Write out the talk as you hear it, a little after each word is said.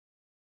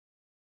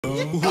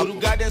Uhuru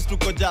Gardens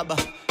tuko jaba,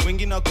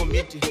 wengine wako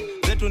miti.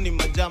 Zetu ni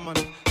majaman,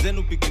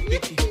 zenu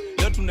pikipiki.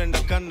 Leo tunaenda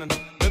kanan,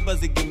 beba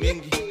zigi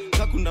mingi.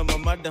 Kakuna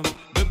mamadam,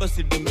 beba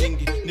sidi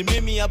mingi. Ni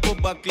mimi hapo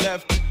back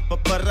left,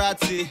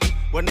 paparazzi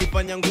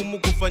wanifanya ngumu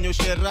kufanya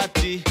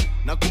usherati.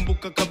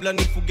 Nakumbuka kabla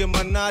nifuge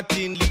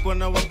manati, nilikuwa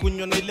na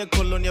wakunywa na ile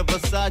koloni ya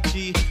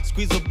Versace.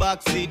 Squeeze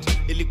backseat,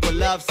 ilikuwa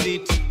love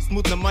seat.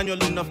 Smooth na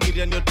manual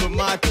unafikiria ni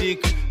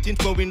automatic.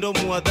 Tint kwa window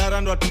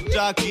muadhara ndo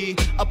hatutaki.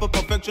 Hapa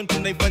perfection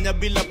tunaifanya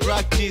bila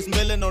practice.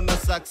 Mbele naona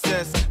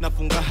success,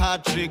 nafunga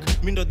hat-trick.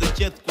 Mi ndo the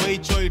chef kwa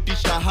hicho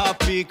itisha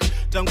hapik.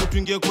 Tangu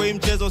tuingie kwa hii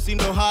mchezo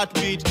sindo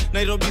heartbeat.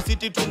 Nairobi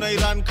City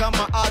tunairan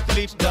kama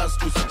athlete. Dance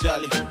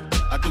tusijali,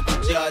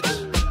 hatukujudge.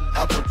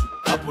 Hapo tu,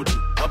 hapo tu,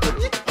 hapo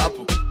tu,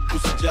 hapo.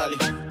 Usijali,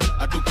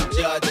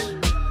 hatukujudge.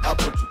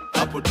 Hapo tu,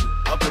 hapo tu,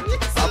 hapo tu,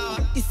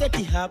 hapo.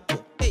 Iseti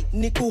hapo,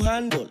 ni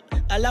kuhandle.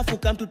 Alafu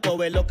come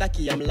tutoweloka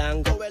kia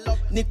mlango.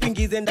 Ni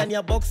kuingize ndani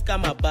ya box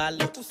kama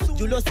balo.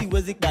 Julo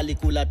siwezi kubali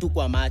kula tu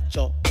kwa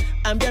macho.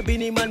 Ambia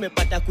Biniman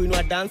mepata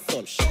kuinua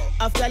dancehall.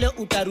 After leo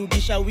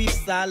utarudisha whip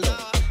salo.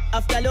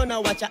 After leo na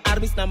wacha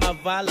armies na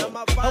mavalo.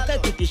 Haukai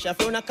kutisha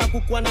feona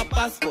kakukua na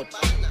passport.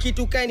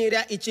 Kitu kaini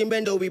rea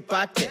ichimbe ndo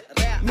wipate.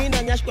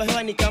 Mina nyash kwa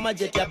hewa ni kama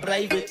jet ya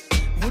private.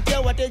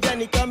 Vutia wateja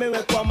ni kama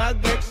wekwa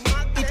magnet.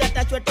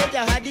 Itatachwa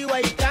teja hadi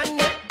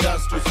waikane.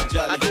 Dance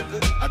tusijali,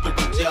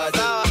 hatukujudge.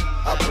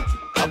 Hapo tu,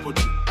 hapo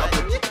tu,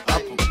 hapo tu,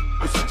 hapo.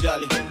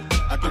 Usijali,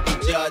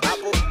 hatukujudge.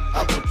 Hapo tu,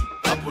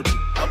 hapo tu,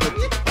 hapo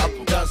tu,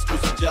 hapo. Dance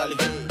tusijali,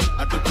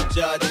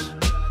 hatukujudge.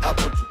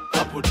 Hapo tu,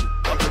 hapo tu,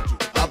 hapo tu,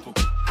 hapo.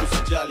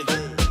 Usijali,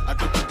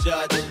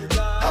 hatukujudge.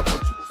 Hapo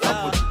tu,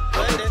 hapo tu,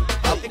 hapo tu,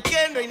 hapo.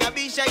 Kendo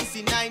inabisha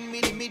isi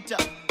 9mm.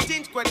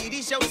 Tint kwa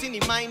dirisha usini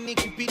mind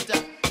nikipita.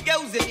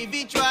 Geuze ni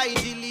vichwa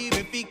injili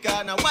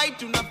imefika. Na white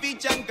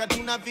tunaficha nka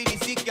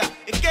tunafilisika.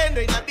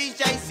 Kendo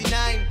inabisha isi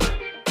 9.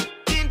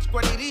 Tint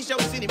kwa dirisha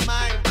usini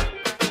mind.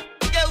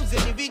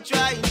 Geuze ni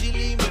vichwa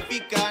injili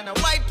imefika. Na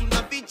white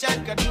tunaficha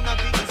nka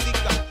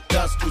tunafilisika.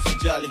 Dance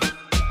tusijali,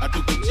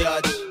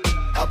 hatukujudge.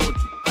 Hapo tu,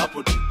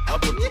 hapo tu,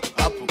 hapo tu,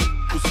 hapo.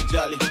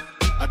 Usijali,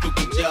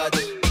 hatukujudge.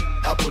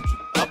 Hapo tu,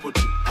 hapo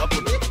tu,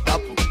 hapo tu,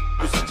 hapo.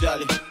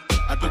 Usijali,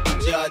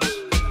 hatukujudge.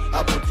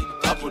 Hapo tu,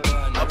 hapo tu,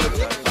 hapo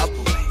tu,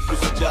 hapo.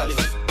 Usijali,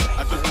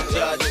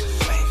 hatukujudge.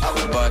 Hapo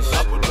tu,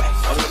 hapo tu,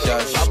 hapo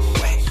tu.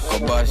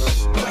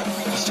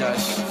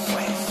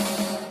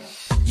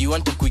 You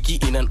want a quickie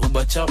in an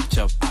Uber chop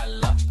chop.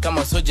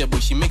 Kama soja boy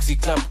she makes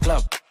it clap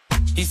clap.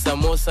 Hii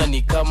samosa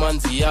ni kama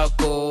nzi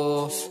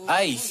yako.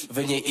 Ai,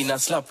 venye ina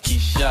slap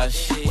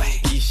kishash.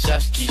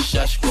 Kishash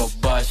kishash kwa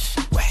bash.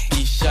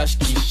 Kishash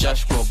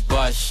kishash kwa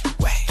bash.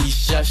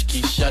 Kishash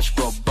kishash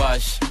kwa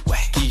bash.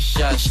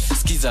 Kishash.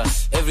 Skiza,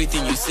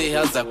 everything you say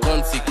has a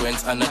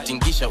consequence.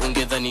 Anatingisha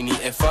ungedhani ni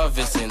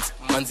effervescence.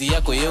 Manzi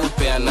yako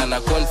yeupeana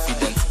na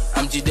confidence.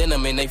 Amjidena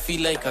man, I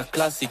feel like a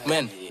classic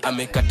man.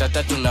 Amekata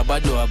tatu na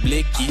bado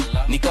ableki.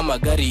 Ni kama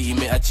gari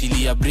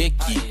imeachilia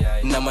breki.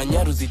 Na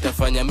manyaru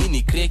zitafanya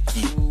mini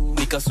kreki.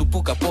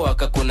 Nikasupuka poa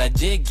kakona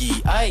jegi.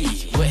 Ai,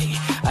 wey,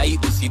 ai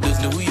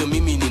usidozle huyo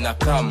mimi nina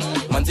kam.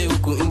 Manze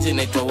huku nje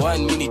naitwa 1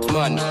 minute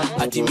man.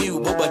 Ati mi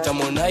uboba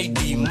tamon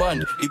ID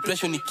man.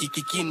 Depression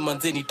ikikikin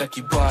manze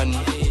nitakiban.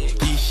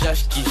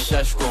 Kishash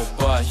kishash kwa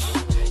bash.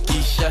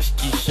 Kishash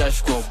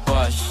kishash kwa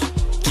bash.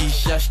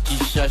 Kishash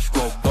kishash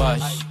kwa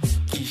bash.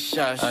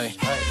 Kishash.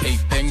 Hey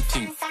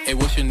painting, hey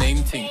what's your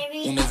name thing?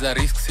 Unaweza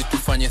risk si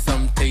tufanye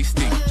some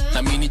tasting.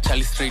 Na mini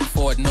chali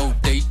straightforward no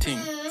dating.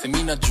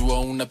 Semina jua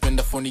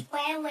unapenda phony.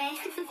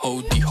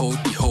 Hodi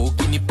ho,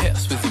 kini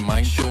pass with your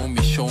mind. Show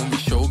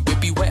me,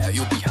 baby where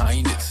you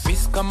behind it.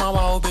 Miss kama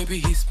wao baby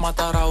his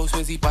matarao.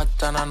 Swezi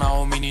patana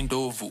nao mini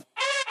ndovu.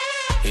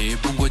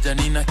 Bungoja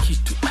nina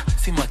kitu.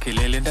 Si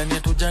makelele ndani ya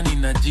tojani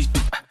na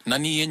jitu.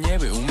 Nani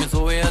yenyewe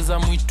umezoea za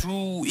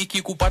mwitu.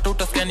 Iki kupata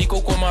utasikia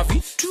niko kwa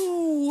mavitu.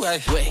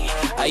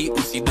 Ai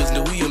usidozle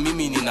huyo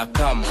mimi nina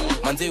kam.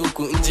 Manze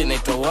huku nje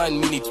naitwa 1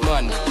 minute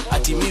man.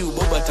 Ati mi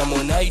uboba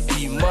tamon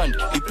ID man.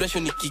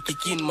 Depression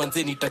ikikikin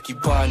manze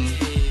nitakiban.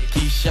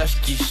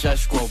 Kishash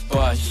kishash kwa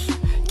bash.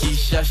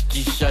 Kishash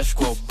kishash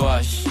kwa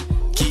bash.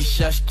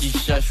 Kishash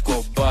kishash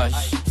kwa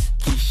bash.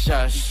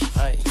 Kishash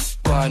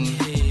pan.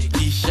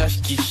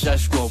 Kishash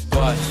kishash kwa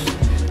bash.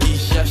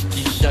 Kishash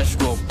kishash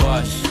kwa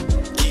bash.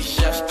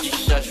 Kishash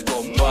kishash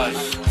kwa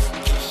bash.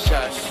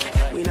 Kishash.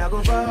 We not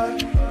go far,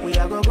 we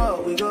a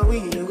go, we go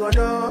win, you go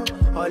know.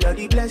 All of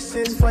the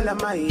blessings fall on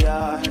my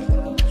yard.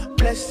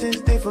 Blessings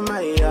stay for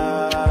my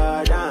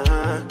yard,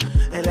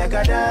 And like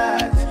a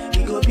that,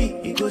 we go be,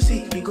 we go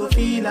see, we go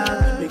feel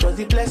because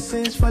the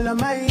blessings fall on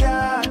my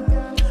yard.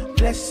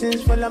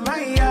 Blessings fall on my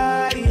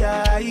yard,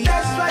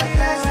 That's why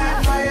I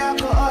set fire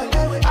for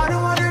all. I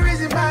don't wanna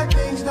reason bad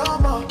things no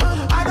more.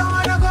 I don't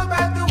wanna go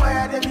back to where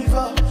I did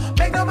before.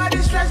 Make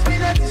nobody stress me,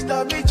 let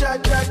disturb me, cha.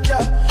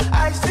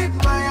 I sip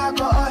my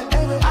alcohol.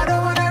 I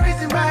don't wanna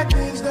reason bad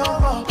things no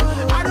more.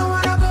 I don't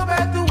wanna go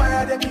back to where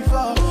I did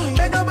before.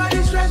 Make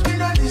nobody stress me,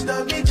 let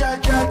disturb me, cha.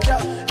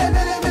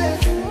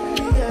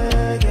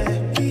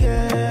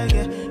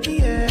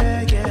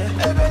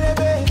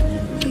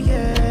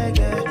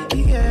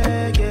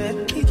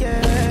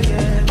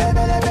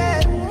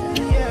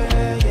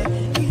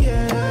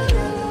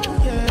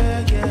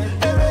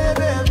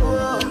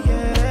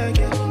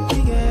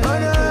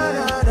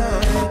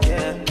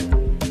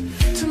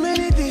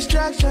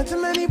 distraction,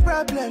 too many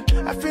problems.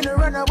 I finna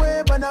run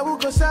away, but I will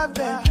go solve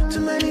them. Too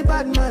many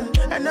bad men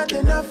and not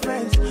enough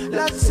friends.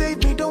 Love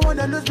save me, don't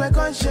wanna lose my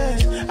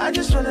conscience. I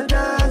just wanna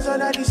dance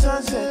under the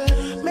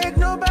sunset. Make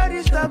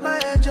nobody stop my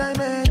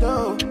enjoyment,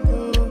 oh.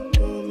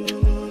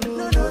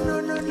 No.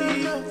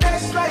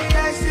 That's why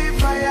I see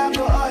fire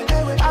go all.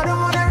 I don't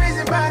wanna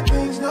reason bad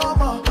things no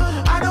more.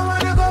 I don't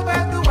wanna go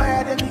back to where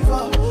I did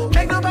before.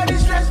 Make nobody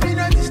stress me,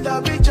 not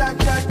disturb me, cha.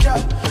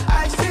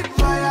 I see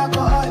fire go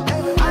all.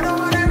 I don't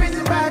wanna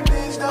reason bad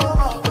things no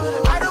more.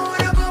 I don't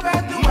wanna go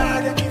back to where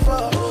I did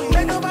before.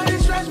 Make nobody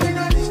stress me,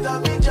 not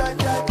disturb me, cha.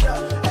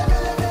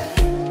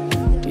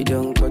 You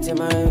don't go to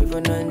my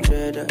even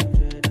 100.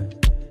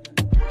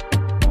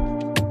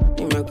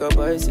 You make a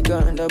bicycle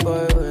and a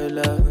boy will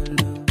love.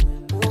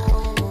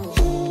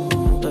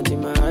 Not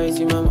in my eyes,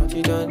 in my mouth,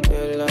 you don't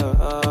tell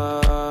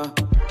her.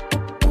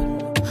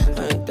 I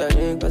ain't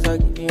telling cause I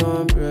give you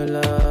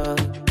umbrella.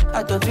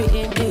 I thought we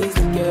in this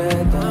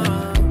together.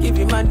 Give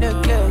you my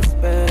necklace,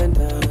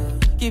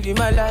 pendant. Give you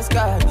my last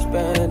cash,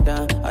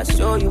 pendant. I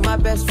show you my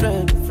best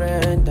friend.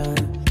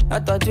 I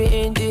thought we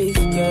in this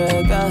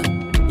together.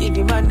 Give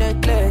you my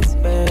necklace,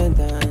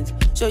 pendant.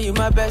 Show you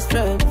my best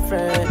friend.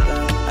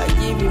 I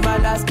give you my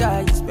last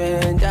cash,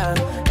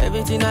 pendant.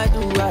 Everything I do,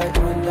 I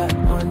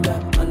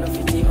under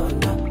 50,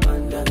 under.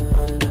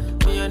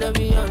 Me under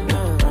be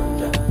under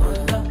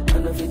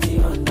 50,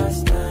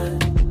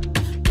 understand.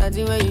 That's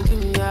the way you do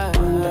me,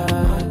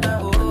 under.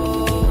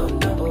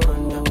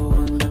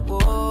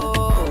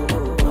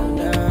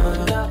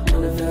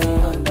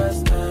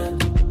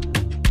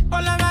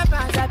 All of my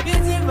fans are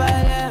busy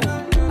violent.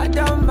 I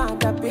don't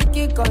mind, I pick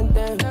it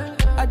content.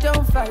 I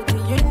don't fight the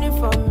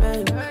uniform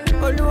man.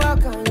 Oluwa,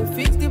 can you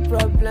fix the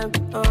problem?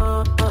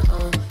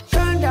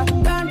 Thunder,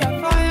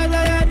 fire,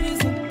 that your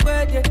reason.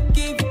 Where they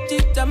give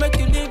it to make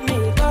you leave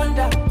me.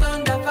 Thunder,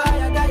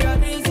 fire, that your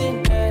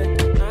reason.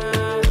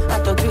 I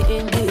thought we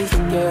in this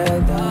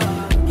together.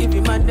 Give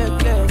you my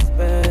necklace,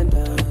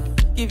 pendant.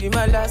 Give you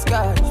my last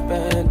cash,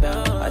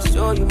 pendant. I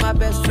show you my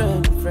best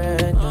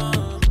friend.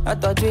 I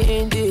thought we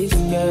in this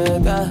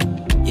together.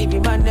 Give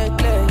you my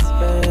necklace,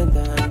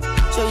 pendant.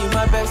 Show you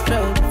my best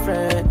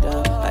friend.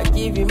 I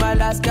give you my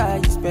last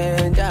cash,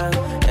 pendant.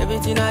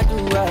 Everything I do,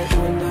 I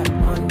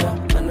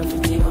under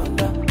 50,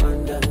 under.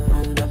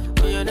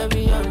 We under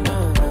be under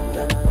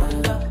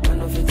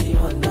 50,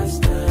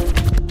 understand.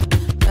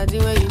 That's the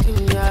way you do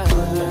me, I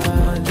under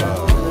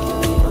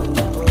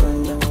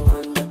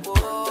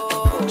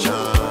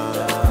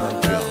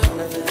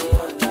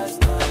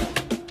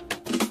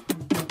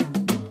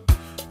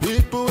 50,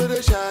 people with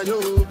a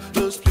shadow,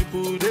 those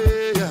people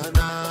they are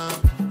now.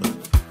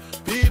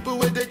 People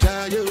with the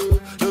shadow,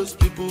 those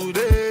people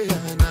they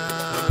are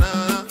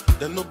now.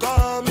 They no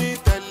call me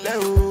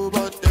tele,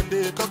 but then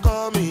they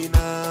call me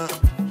now.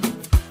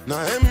 Now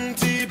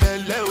empty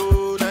belly,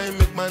 oh, now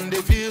make man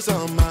they feel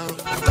somehow.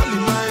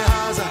 Calling my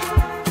house,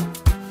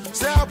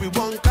 say I be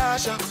one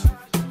cash out.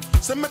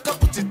 Say make I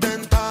put it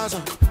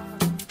 10,000,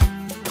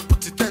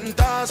 put it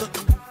 10,000.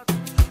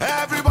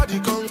 Everybody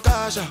come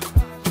cash out.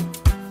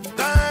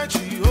 Thank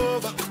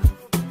Jehovah,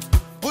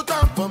 put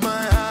on for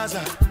my house.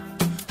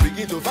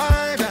 Begin to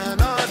find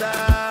another.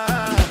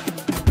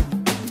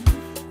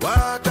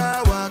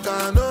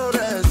 Waka, no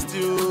rest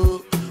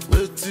you.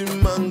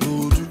 Waiting man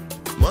go do.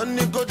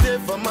 Money go there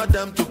for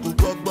madam to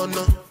cook up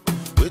bono.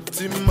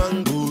 Waiting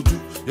man go do.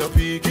 Your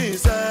picking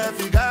self,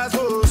 you guys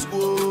go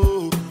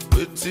school.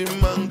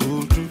 Waiting man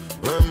go do.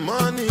 When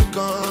money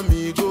come,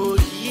 me go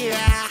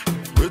yeah.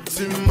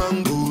 Waiting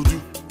man go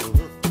do.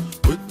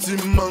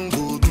 Waiting man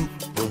go do.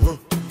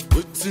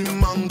 Waiting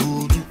man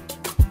go do.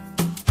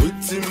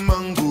 Waiting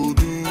man go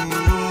do.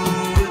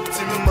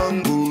 Waiting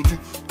man go do.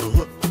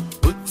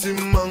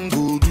 Waiting man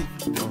go do.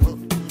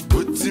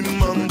 Waiting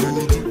man go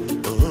do.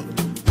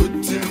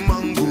 Waiting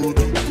man go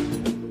do.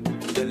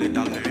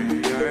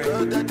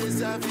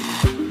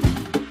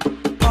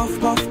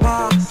 Puff,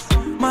 pass,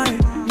 my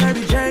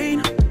Mary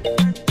Jane.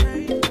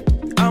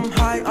 I'm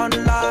high on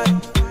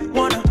life,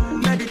 wanna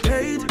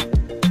meditate.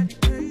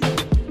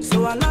 So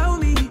allow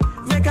me,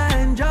 make I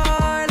enjoy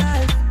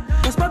life.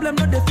 Cause problem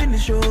not the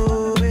finish,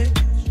 oh.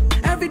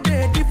 Every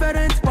day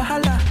different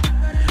wahala.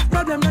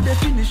 Problem not the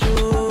finish,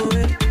 oh.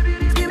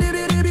 Give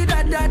me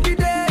that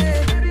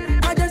day.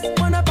 I just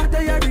wanna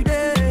party every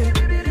day.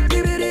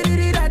 Give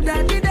me that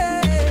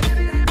day.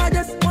 I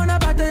just wanna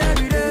party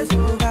every day.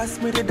 So pass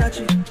me the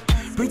dachi.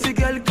 Pretty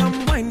girl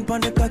come wine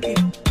pon the cocky.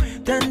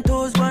 10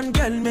 toes, one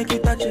girl make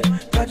it touch it.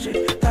 Pass me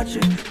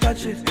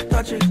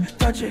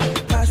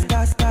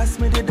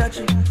the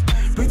dachi.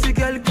 Pretty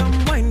girl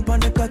come wine pon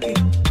the cocky.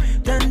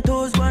 10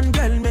 toes, one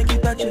girl make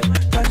it touch it.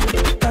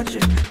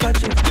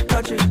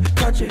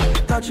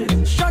 Touch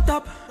it. Shut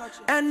up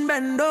and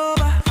bend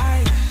over.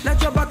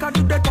 Let your back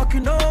do the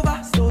talking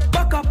over. So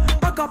back up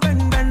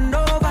and bend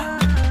over.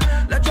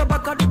 Let your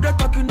back do the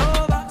talking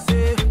over.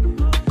 Say,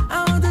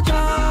 I want to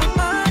chop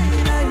my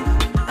life.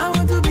 I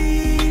want to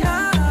be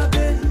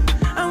happy.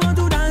 I want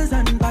to dance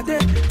and party.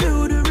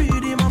 Feel the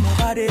rhythm of my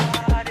body.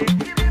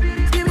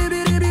 Give me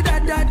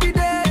that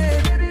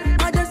day.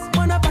 I just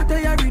wanna party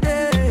every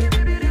day.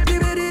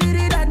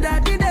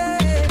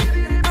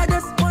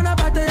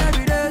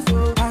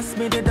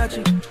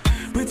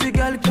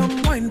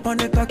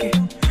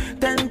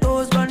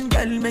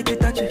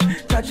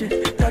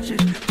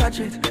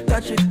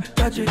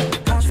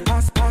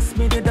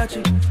 touch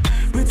it.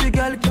 Pretty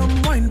girl,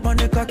 come wine pon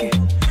the cocky.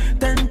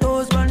 10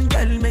 toes, one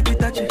girl, make it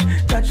touch it,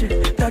 touch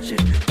it, touch it,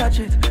 touch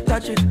it,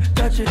 touch it,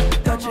 touch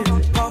it, touch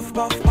it. Puff,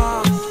 puff,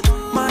 puff.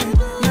 My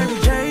Mary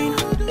Jane.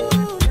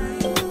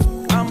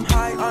 I'm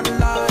high on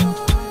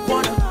life,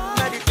 wanna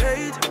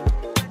meditate.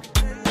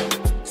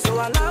 So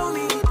allow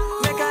me,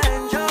 make I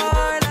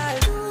enjoy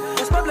life.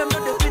 There's problem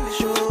not the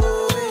finish,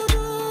 oh.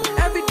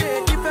 Every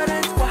day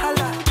different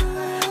wahala.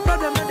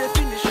 Problem not the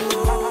finish,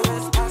 oh.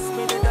 Pass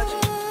me the touch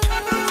it.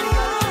 Pretty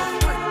girl, come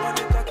wine pon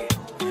the cocky.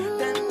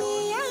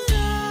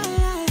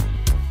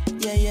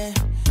 Yeah, yeah.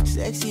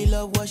 Sexy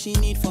love, what she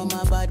need from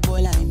a bad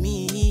boy like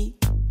me.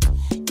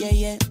 Yeah,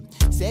 yeah.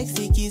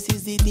 Sexy kiss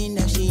is the thing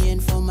that she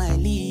ain't for my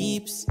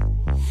lips.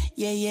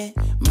 Yeah, yeah.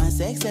 My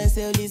sex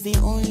herself is the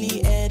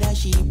only air that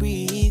she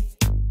breathes.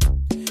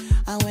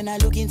 And when I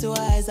look into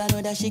her eyes, I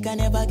know that she can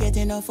never get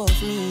enough of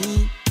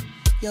me.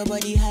 Your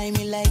body high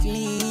me like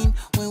lean.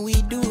 When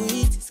we do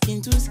it,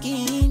 skin to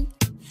skin.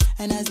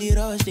 And as the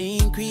rush they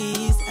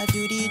increase, I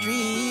feel the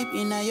drip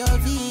in your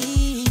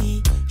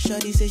V.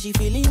 Shorty say she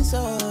feeling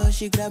so.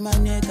 She grab my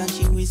neck and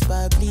she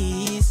whisper,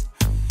 please.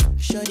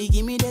 Shorty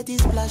give me that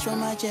splash from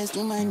my chest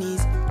to my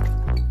knees.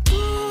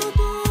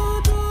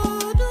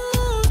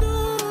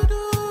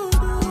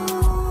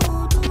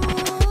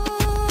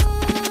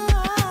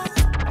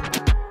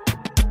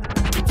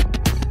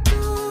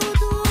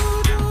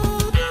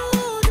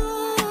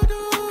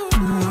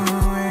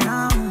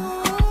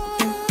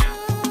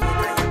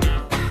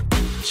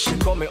 She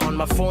call me on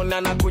my phone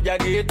and nakuja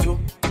gitu.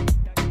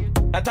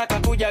 Nataka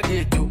kuja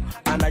gitu.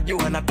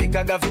 Anajua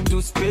napikaga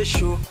vitu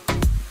special.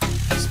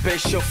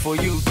 Special for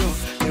you too.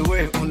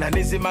 Niwe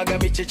unanizimaga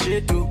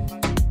michechetu.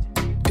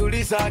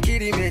 Tuliza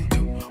akili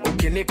mentu.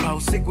 Ukinipa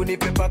usiku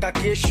nipe paka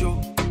kesho.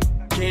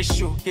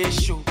 Kesho,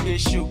 kesho,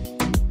 kesho.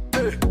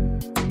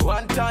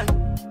 One time.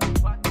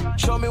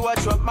 Show me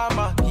what your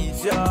mama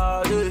gives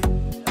ya.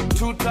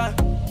 2 times.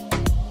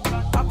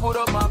 I put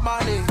up my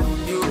money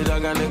on you.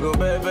 Nitaka niko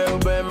bebe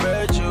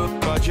ubembe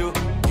chupa juu.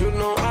 You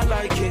know I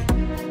like it.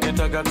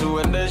 Nitaka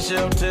tuendeshe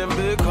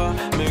utembeka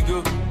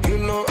miguu. You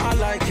know I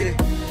like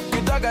it.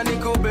 Nitaka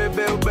niko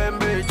bebe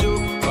ubembe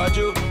chupa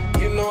juu.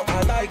 You know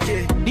I like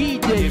it.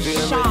 DJ I give you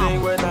Sham.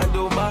 everything when I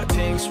do my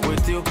things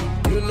with you.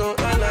 You know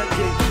I like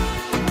it.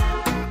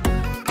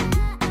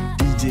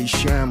 DJ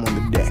Sham on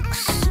the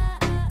decks.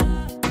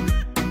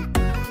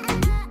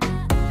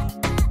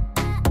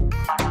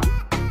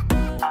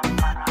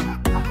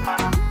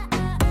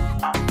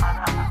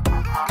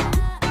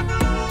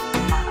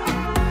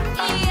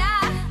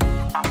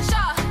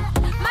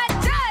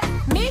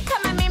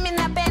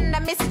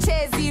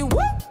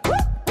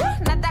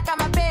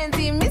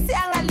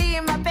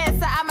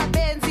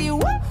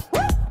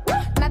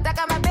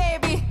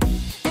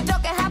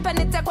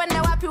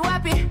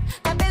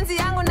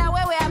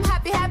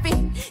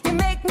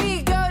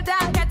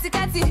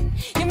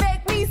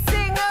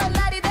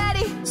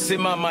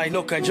 Simama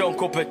inuka njoo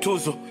nikupe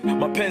tuzo.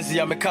 Mapenzi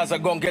yamekaza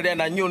gongelea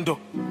na nyundo.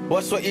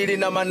 Waswahili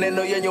na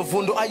maneno yenye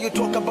uvundo. Are you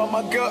talk about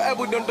my girl?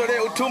 Ebu dondole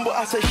utumbo.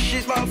 I say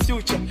she's my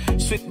future.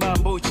 Sweet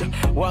bambucha.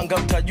 Wanga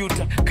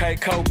mtajuta.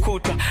 Kaeka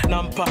ukuta.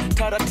 Nampa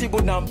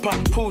taratibu nampa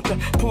puta.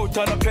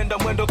 Puta napenda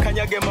mwendo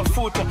kanyage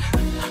mafuta.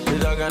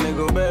 Nitaka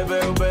niko bebe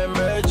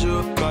ubembe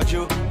chupa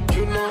juu.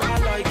 You know I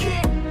like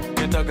it.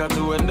 Nitaka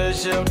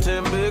tuendeshe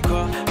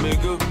utembeka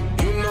miguu.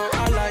 You know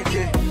I like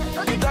it.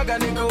 Nitaka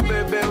niko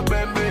bebe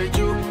ubembe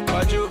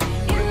chupa juu.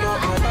 You know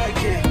I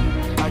like it.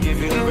 I give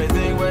you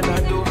everything when I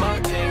do my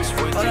things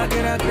with you.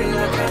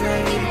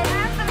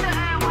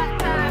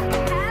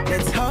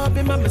 Let's hop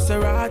in my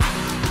Maserati.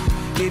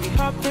 Baby,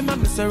 hop in my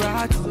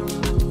Maserati.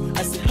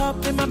 I said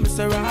hop in my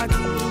Maserati.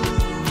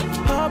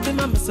 Hop in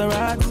my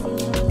Maserati.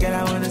 Girl,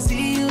 I wanna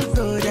see you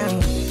go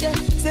down. Yeah,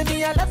 say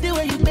me I love the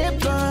way you make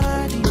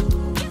body.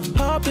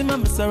 Hop in my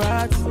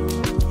Maserati.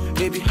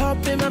 Baby,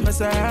 hop in my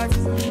Maserati.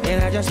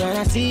 And I just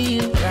wanna see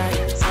you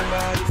right.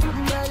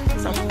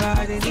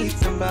 Somebody needs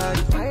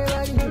somebody.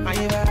 My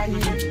body,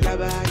 your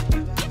body.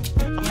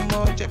 I'm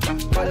more check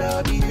out.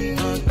 Follow you.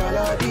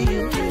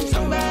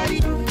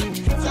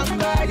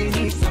 Somebody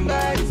needs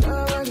somebody.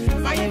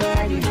 My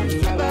body,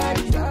 your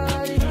body.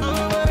 I'm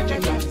more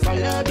check out.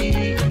 Follow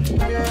you.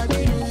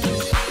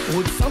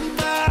 Would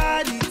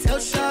somebody tell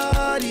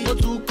Shawty not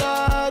to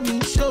call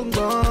me, show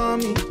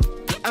me?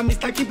 I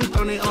miss like keep it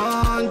on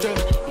 100.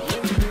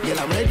 Girl,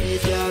 I'm ready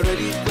if you're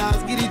ready.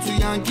 Let's get it to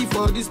Yankee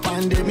for this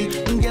pandemic.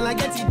 Girl, I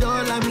get it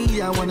all on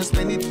me, I wanna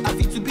spend it. I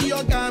fit to be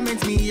your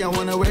garment, me, I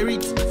wanna wear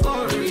it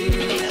for real.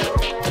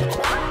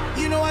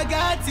 You know I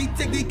got it,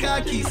 take the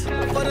car keys.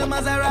 For the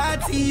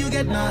Maserati, you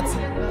get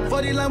nothing.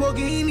 For the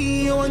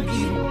Lamborghini, you want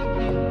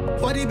it.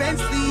 For the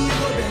Bentley, you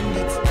go bend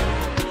it.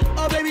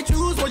 Oh baby,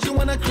 choose what you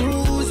wanna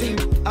cruise in.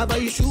 I buy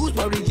you shoes,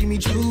 probably Jimmy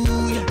Choo,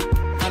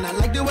 yeah. And I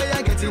like the way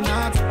I get in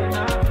that.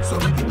 So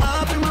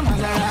up in my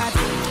Maserati.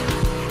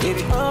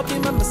 Baby, up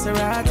in my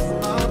Maserati.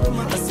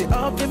 I say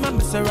up in my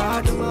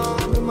Maserati.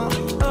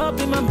 Up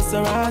in my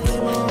Maserati.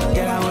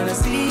 Girl, I wanna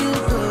see you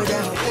go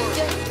down.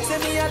 Say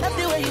me I love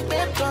the way you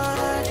bend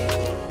body.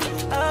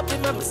 Up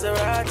in my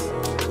Maserati.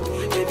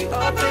 Baby,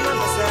 open up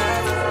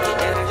myself,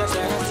 and I just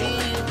wanna see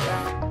you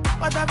cry.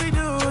 What have we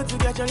do to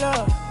get your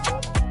love?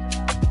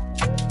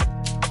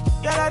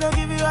 Girl, I don't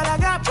give you all I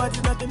got, but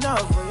it's not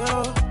enough for you.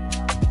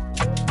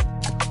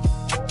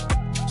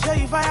 Show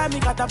you fire me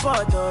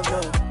catapult of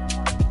love.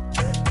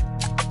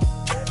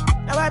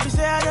 Now I be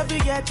say I don't be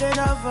getting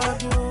enough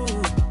of you.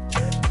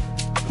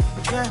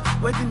 Yeah,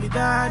 waiting me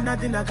down,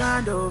 nothing I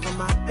can't do for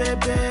my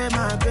baby,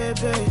 my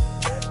baby.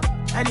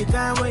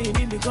 Anytime when you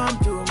need me, come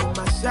to me,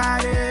 my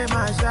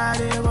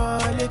shawty,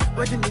 wallet.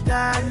 Waiting me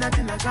down,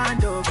 nothing I can't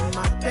do for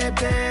my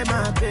baby,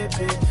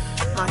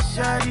 my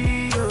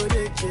shawty, oh,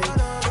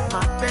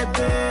 my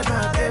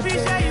baby,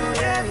 say you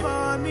there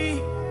for me,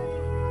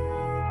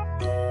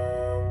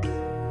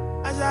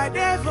 as I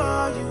there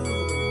for you.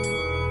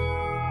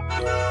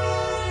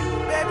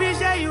 Baby,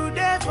 say you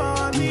there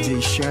for me.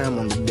 DJ Sham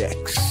on the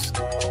decks.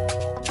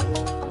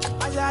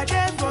 As I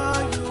there for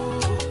you.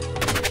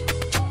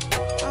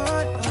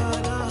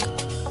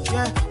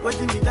 Yeah,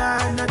 waiting me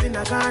down, nothing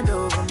I can't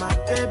do for my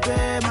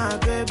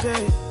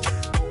baby.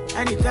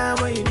 Anytime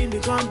when you need me,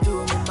 come to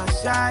me, my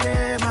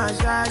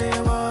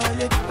shawty,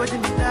 wallet.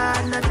 Waiting me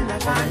down, nothing I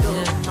can't do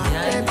for my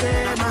baby,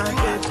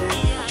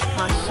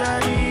 my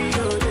shawty,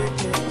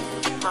 wallet.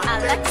 My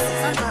baby.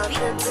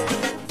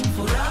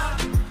 Furaha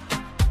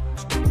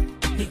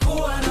ni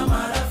kuwa na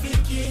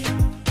marafiki,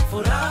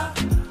 furaha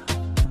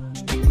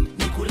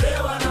ni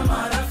kulewa na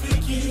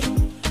marafiki,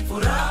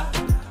 furaha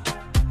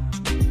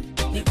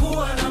ni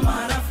kuwa na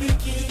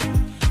marafiki,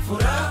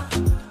 furaha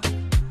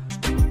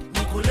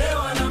ni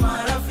kulewa na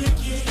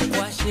marafiki.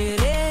 Kwa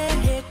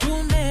sherehe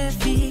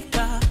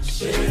tumefika,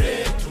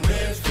 sherehe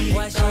tumefika,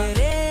 kwa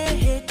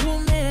sherehe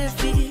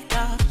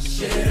tumefika,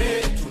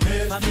 sherehe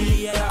tumefika.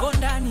 Familia iko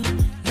ndani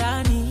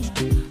ndani,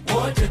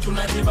 wote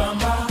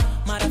tunajibamba,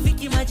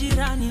 marafiki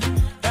majirani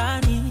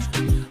ndani,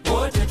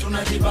 wote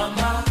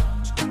tunajibamba.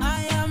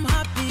 I am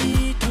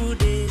happy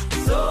today,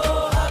 so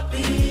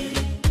happy.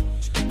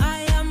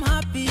 I am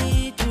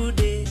happy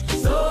today,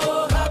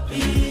 so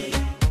happy.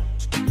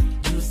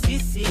 Tu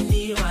sisi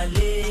ni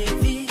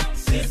walevi,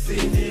 sisi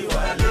ni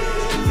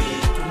walevi.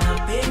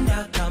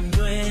 Tunapenda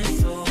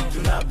kamnyweso,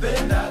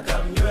 tunapenda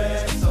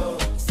kamnyweso.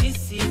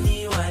 Sisi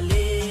ni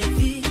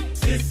walevi,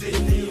 sisi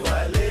ni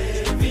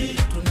walevi.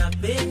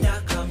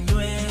 Tunapenda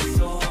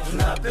kamnyweso,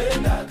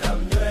 tunapenda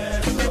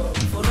kamnyweso.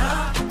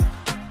 Furaha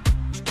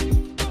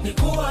ni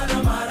kuwa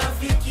na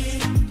marafiki,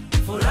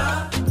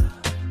 furaha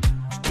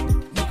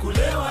ni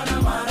kulewa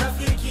na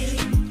marafiki,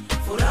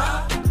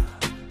 furaha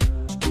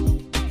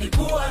ni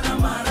kuwa na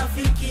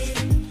marafiki,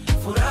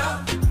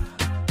 furaha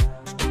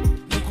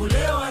ni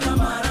kulewa na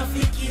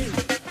marafiki.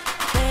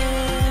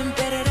 Pem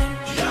pereren,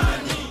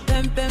 yani.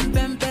 Pem pem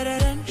pem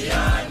pereren,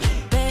 yani.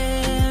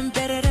 Pem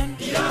pereren,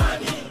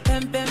 yani.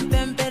 Pem pem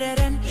pem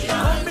pereren,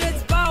 yani.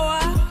 Comrades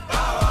power,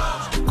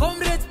 power.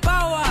 Comrades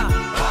power,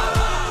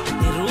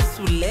 power.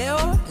 Niruhusu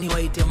leo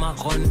niwaite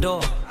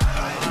makondo.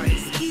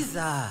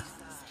 Skiza.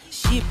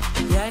 Sheep,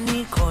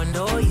 yani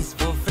kondo is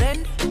for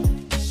friend,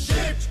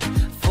 sheep.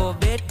 For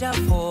better,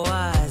 for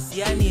us,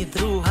 yani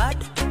through hard,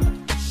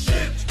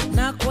 sheep.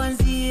 Na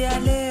kuanzia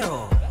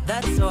leo,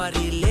 that's our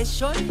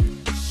relation,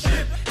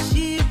 sheep.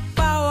 Sheep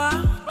power,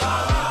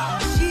 power.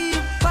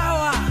 Sheep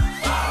power,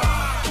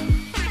 power.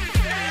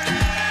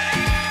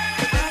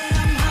 I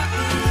am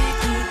happy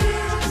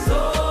today, so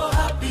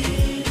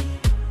happy.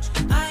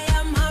 I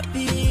am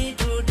happy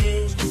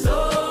today,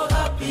 so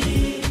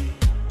happy.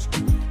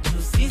 Tu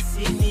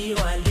sisi ni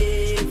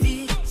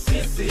walevi,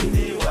 sisi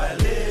ni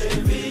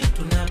walevi.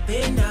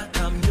 Tunapenda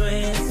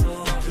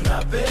kamnyweso,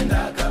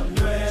 tunapenda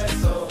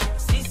kamnyweso.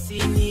 Sisi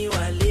ni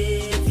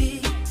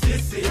walevi,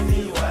 sisi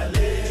ni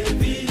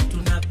walevi.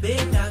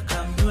 Tunapenda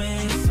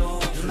kamnyweso,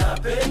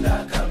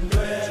 tunapenda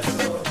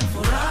kamnyweso.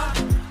 Furaha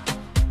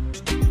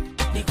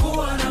ni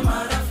kuwa na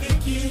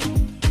marafiki,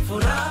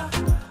 furaha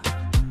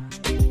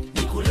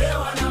ni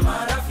kulewa na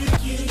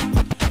marafiki,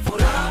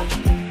 furaha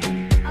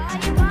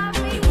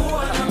ni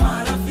kuwa na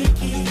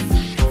marafiki,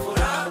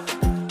 furaha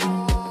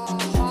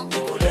ni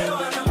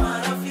kulewa na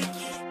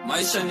marafiki.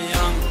 Maisha ni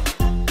yangu,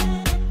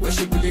 we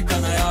shughulika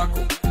na yako.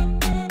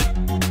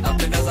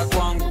 Napenda za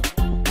kwangu,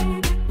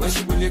 we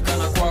shughulika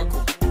na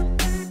kwako.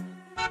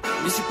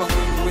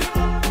 Nisipangwingwe,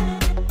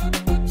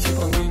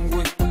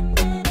 sipangwingwe,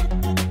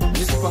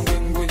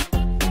 nisipangwingwe,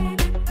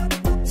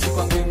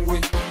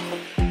 sipangwingwe.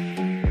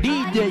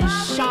 DJ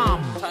Sham.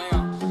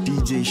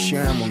 DJ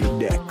Sham on the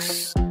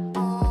decks.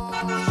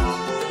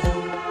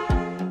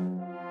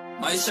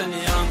 Maisha ni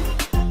yangu,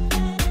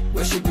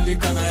 we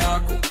shughulika na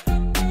yako.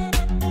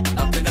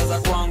 Napenda za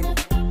kwangu,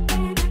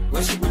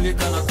 we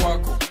shughulika na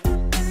kwako.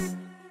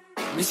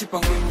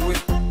 Nisipangwingwe,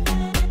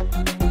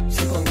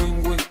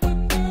 sipangwingwe,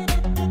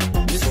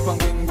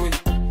 nisipangwingwe,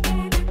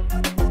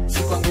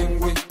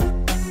 sipangwingwe,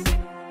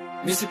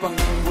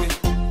 nisipangwingwe,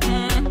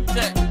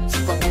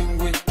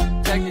 sipangwingwe,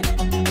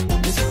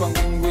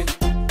 nisipangwingwe,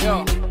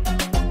 yo,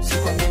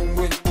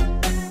 sipangwingwe.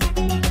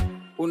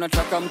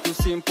 Unataka mtu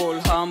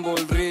simple,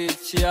 humble,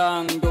 rich,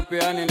 young, ndo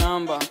peane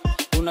namba.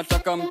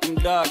 Unataka mtu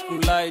mdark,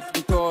 mlight,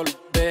 mtall,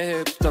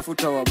 sherehe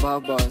tutafuta wa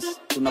babas.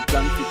 Tuna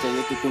plan pita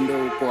yetu kumbe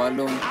uko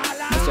alone.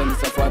 Maisha ni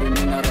safari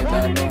nina ride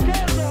alone.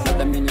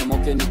 Labda mimi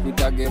moke ni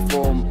kutage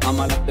form,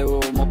 ama labda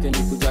wewe moke ni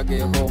kujage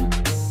home.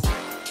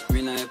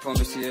 Mimi na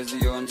pombe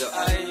siwezi onja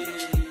ai.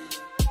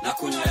 Na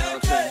kunywa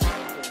yote.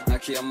 Na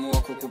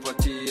kiamua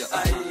kukupatia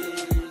ai.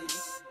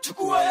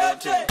 Chukua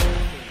yote.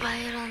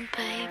 Byron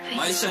baby.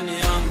 Maisha ni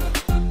yangu.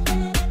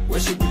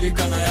 Wewe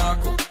shughulika na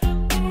yako.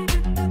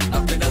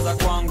 Napenda za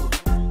kwangu.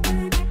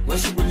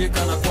 Wewe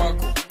shughulika na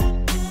kwako.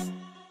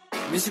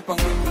 Mimi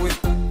sipangwingwi.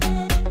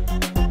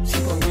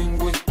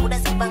 Sipangwingwi. Uda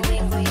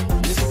sipangwingwi.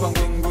 Mimi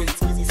sipangwingwi.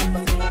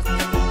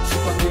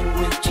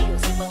 Sipangwingwi.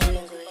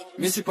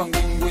 Mimi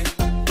sipangwingwi.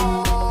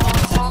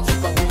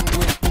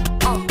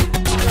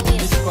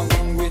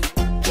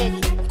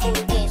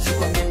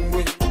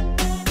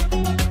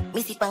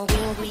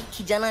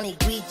 Kijana ni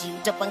gwiji,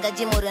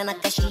 utapangaje mori na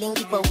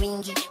kashilingi kwa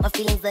wingi.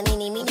 Mafeelings za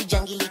nini, mimi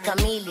jangili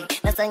kamili.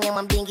 Nasanya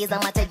mambingi za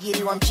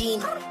matajiri wa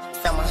mjini.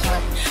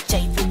 Samahani,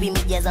 chai fupi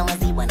mijaza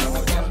maziwa na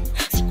matamu.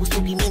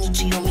 Sikusugi mini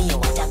triomio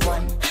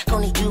watakwana.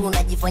 Kauni juu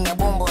unajifanya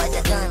bombo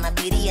watakana.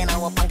 Abiria na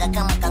wapanga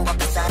kama kangwa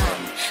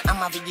kasarani.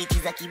 Ama vijiti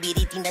za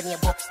kibiriti ndani ya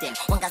box them.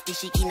 Wanga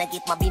stishiki na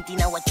get mabinti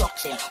na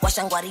wachokshen.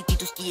 Washangwariti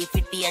tusikie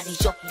fiti ya di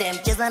shock them.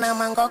 Cheza na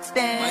mangox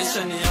them.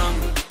 Maisha ni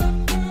yangu,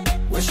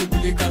 wewe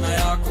shughulika na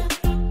yako.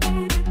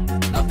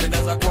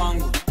 Napenda za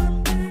kwangu,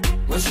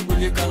 wewe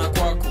shughulika na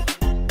kwako.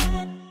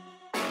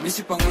 Mimi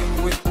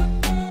sipangwingwi.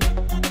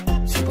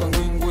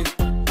 Sipangwingwi.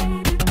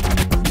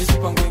 Mimi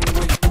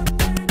sipangwingwi.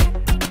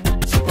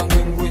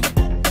 Sipangwingwi.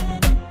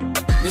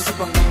 Mimi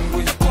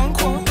sipangwingwi.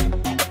 Konko.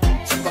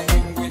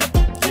 Sipangwingwi.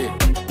 Yeah.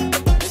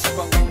 Mimi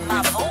sipangwingwi.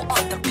 Mavo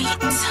on the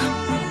beat.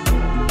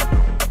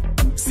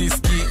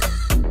 Siski.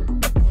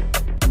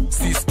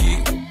 Siski.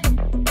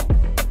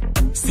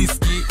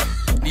 Siski.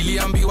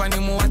 Niliambiwa ni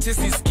muache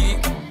Siski.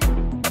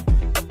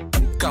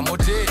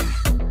 Kamote.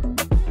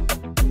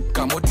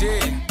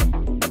 Kamote.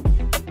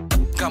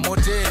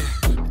 Kamote.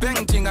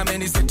 Painting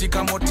ameniseti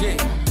kamote.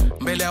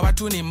 Mbele ya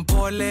watu ni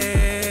mpole.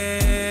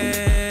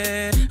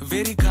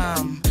 Very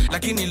calm.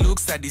 Lakini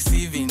looks are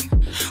deceiving.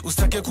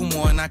 Usitake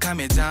kumuona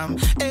kame jam.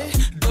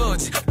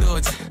 Dodge,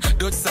 dodge,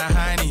 dodge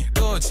sahani.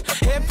 Dodge,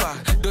 hepa,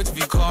 dodge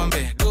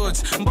vikombe. Dodge,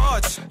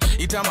 mboch,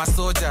 ita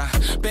masoja.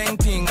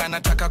 Painting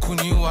anataka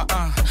kuniua.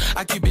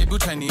 Akibebi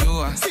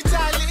utaniua.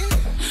 Sijali.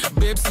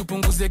 Babes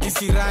upunguze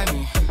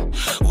kisirani.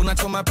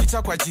 Unachoma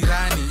picha kwa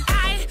jirani.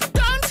 I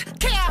don't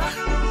care.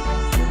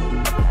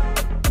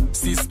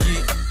 Siski.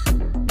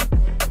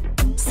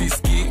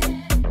 Siski.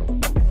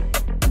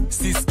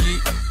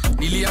 Siski.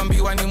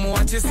 Niliambiwa ni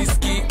muache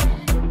Siski.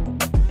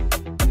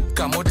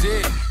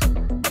 Kamote.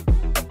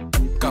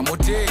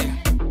 Kamote.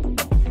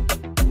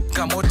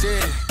 Kamote.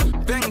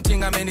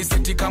 Painting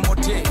ameniseti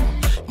kamote.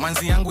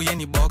 Manzi yangu ye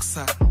ni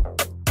boxer.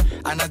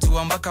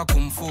 Anajua mpaka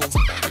kumfu.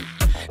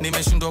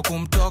 Nimeshindwa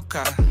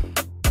kumtoka.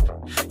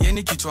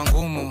 Yeni kichwa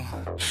ngumu.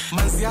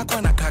 Manzi yako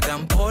anakaga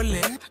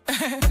mpole.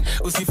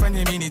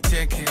 Usifanye mimi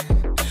nicheke.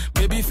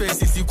 Baby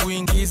face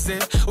isikuingize.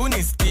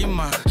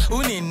 Unistima,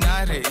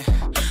 uninare.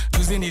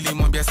 Juzi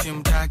nilimwambia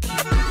simtaki.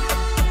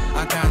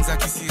 Akaanza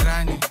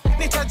kisirani.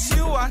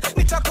 Nitajiua,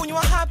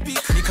 nitakunywa happy.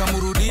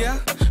 Nikamurudia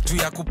juu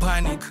ya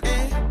kupanic.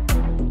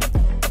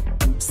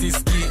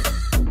 Siski.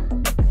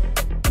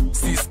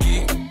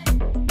 Siski.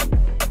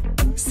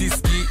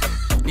 Siski.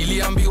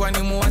 Niliambiwa ni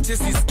muache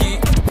Siski.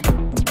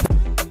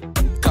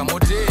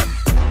 Kamote.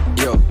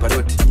 Yo,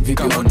 paroti.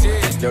 Kamote.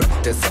 Leo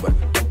tutesa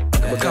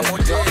bana.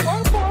 Kamote.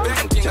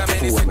 Painting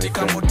ameniseti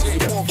kamote.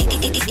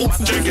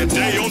 Take a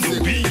day on the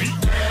beat.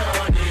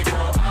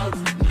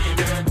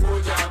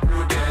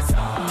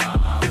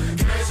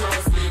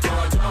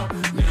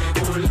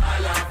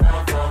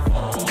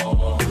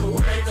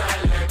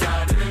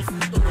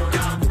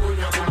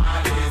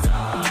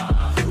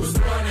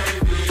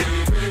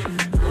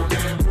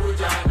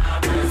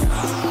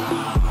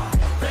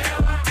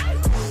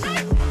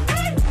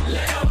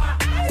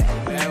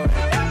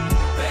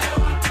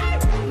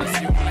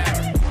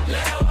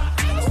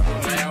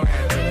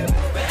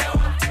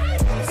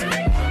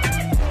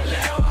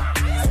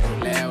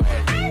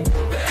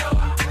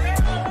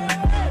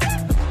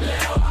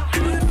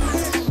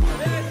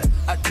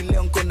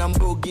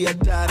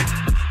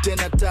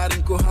 Tena tari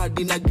nko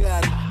hadi na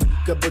gari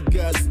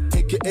kabagazi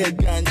aka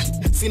ganji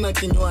sina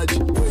kinywaji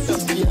weka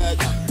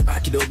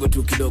mbiaji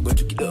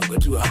kidogo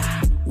tu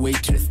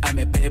waitress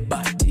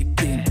amebeba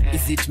tipping.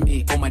 Is it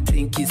me or my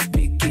drink is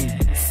speaking?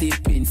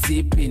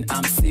 Sipping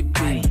I'm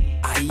sipping.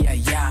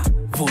 Ayaya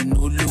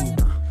vonulu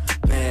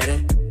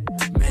mere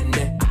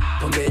mende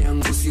pombe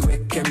yangu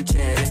siweke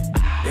mchere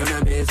leo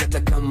na meza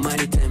takama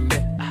ni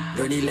tembe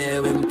leo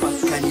nilewe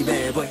mpaka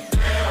nibebwe.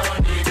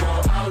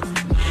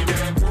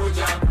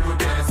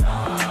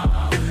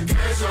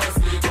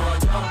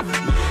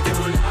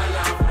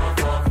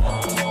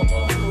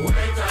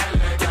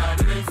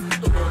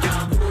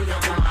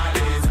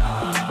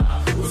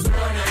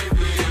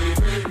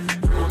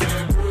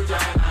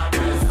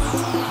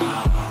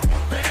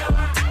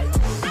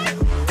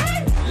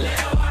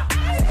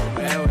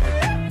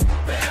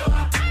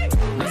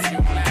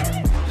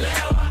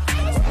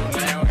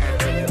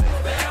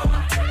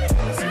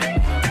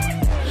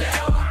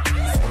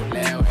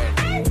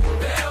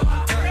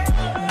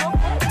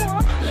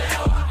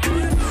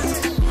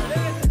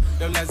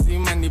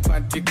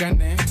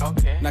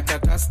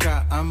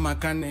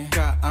 amakane,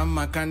 ka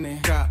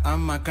amakane, ka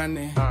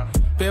amakane.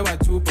 Pewa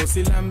chupo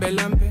si lambe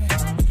lambe,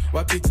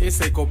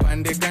 wapichesa iko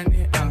pande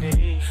gane.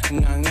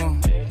 Ngango,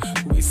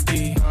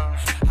 whiskey,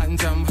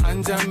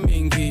 hanjam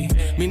mingi.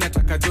 Mina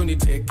taka joni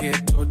teke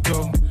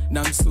toto,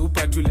 na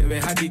msupa tulewe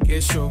hadi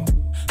kesho.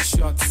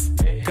 Shots,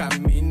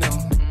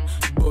 camino,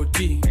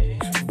 body,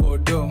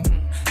 bodo,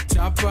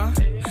 chapa,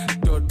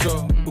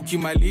 toto.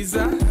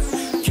 Ukimaliza,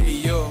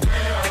 KO.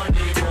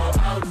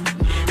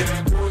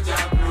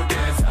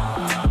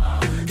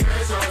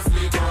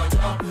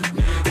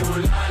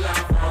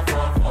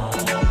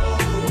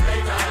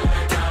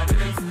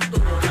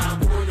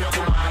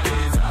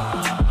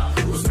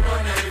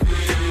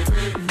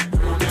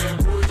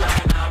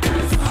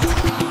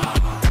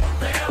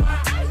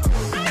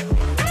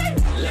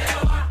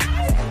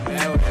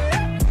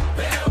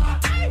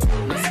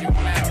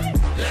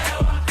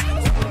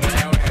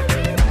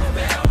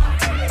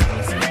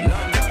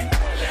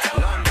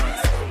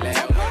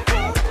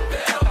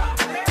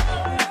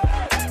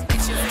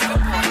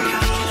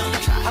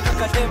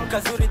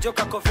 Kazuri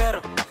joka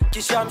kovero,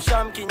 kisham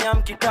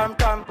kinyam kitam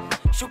tam.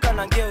 Shuka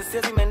na ngeo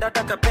sezi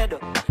mendata kapedo.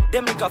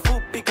 Dem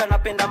nikafupi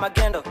kanapenda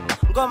magendo.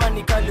 Ngoma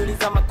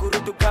nikaliuliza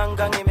makurutu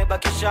gangang,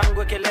 imebaki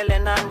shangwe kelele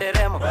na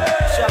nderemo.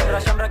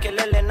 Shamra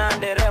kelele na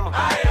nderemo.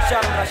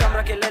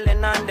 Shamra kelele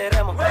na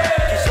nderemo.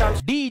 Kisham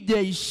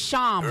DJ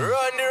Sham.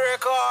 Run the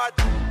record.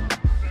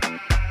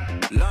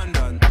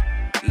 London.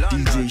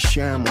 DJ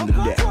Sham on the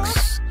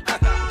decks.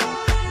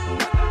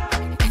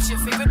 Your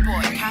favorite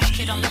boy, Cash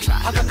Kid on the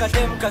track. Haka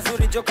kadem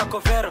kazuri joka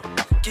kovero,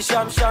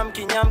 kisham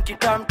kinyam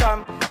kitam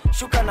tam.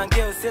 Shuka na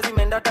ngeo sezi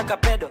mendata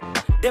kapedo.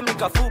 Dem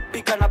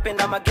nikafupi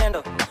kanapenda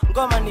magendo.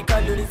 Ngoma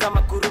nikaliuliza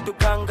makurutu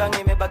gangang,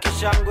 imebaki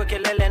shangwe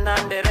kelele na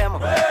nderemo.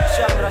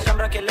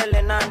 Shamra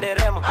kelele na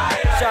nderemo.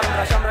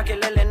 Shamra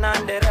kelele na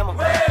nderemo.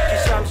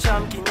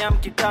 Kisham kinyam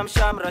kitam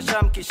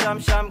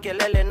kisham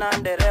kelele na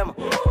nderemo.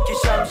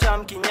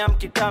 Kisham kinyam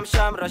kitam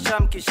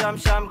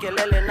kisham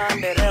kelele na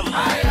nderemo.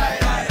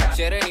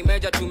 Sherehe ni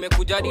meja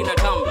tumekujadi na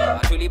tamba.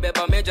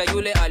 Tulibeba meja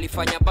yule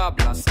alifanya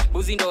bablas.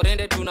 Buzi ndo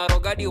rende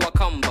tunarogadi wa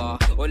kamba.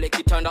 Ole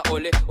kitanda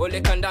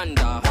ole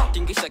kandanda.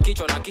 Tingisha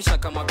kichwa na kisha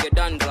kama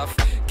gedandraf.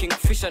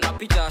 Kingfisher na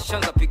picha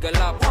ashanza piga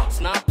lap.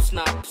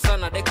 Snap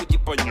sana de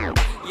kujiponya.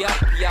 Yap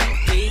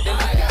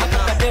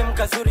Kadem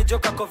kazuri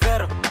joka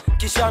kovero,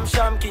 kisham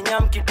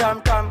kinyam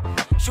kitam tam.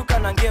 Shuka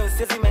na ngeo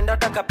sezi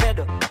mendata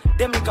kapedo.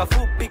 Dem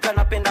nikafupi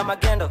kanapenda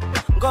magendo.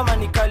 Ngoma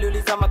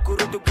nikaliuliza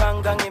makurutu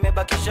gangang,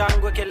 imebaki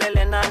shangwe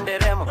kelele na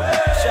nderemo.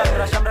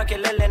 Shamra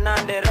kelele na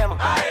nderemo.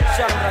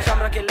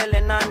 Shamra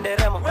kelele na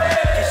nderemo.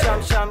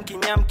 Kisham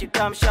kinyam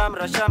kitam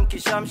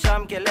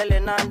kisham kelele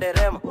na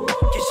nderemo.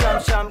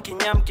 Kisham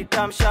kinyam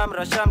kitam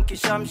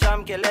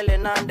kisham kelele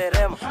na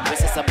nderemo.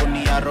 Pesa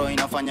sabuni ya roho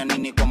inafanya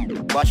nini kwa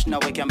bash na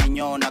weka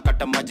minyo na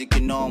kata maji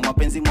kino.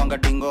 Mapenzi mwanga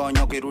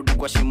dingonyo kirudi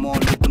kwa shimo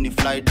luku ni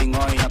fly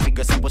dingoy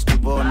napiga simple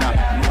stivona.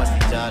 Nuwa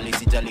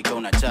sijali kwa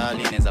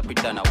unachali neza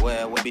pita na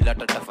wewe bila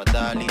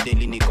tafadhali.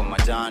 Daily niko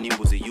majani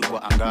mbuzi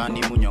yuko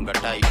angani munyonga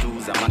tai tu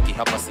zamaki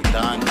hapa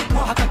sindani.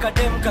 Haka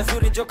kadem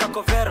kazuri joka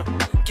kovero,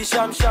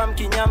 kisham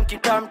kinyam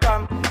kitam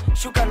tam.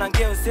 Shuka na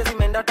ngeo sezi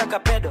mendata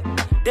kapedo.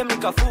 Dem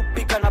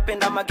nikafupi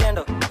kanapenda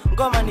magendo.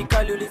 Ngoma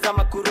nikaliuliza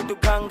makurutu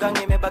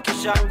gangang, imebaki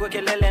shangwe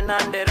kelele na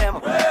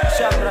nderemo.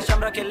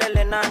 Shamra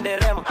kelele na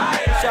nderemo.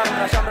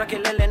 Shamra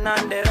kelele na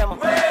nderemo.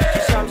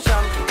 Kisham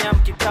kinyam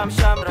kitam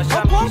kisham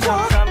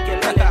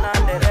kelele na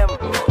nderemo.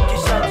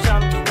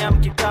 Kisham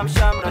kinyam kitam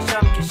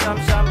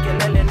kisham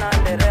kelele na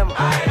nderemo.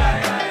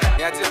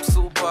 Niaje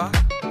msupa,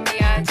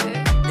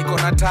 niko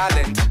na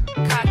talent.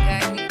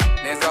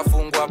 Neza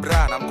fungwa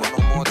bra na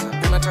mkono moja.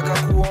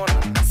 Unataka kuona?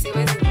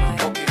 Siwezi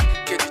mai. Okay,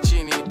 keti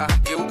chini,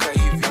 geuka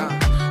hivi.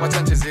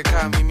 Wacha nicheze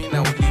kama mimi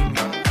na ulimi.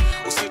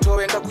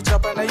 Usitoe enda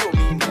kuchapa na hiyo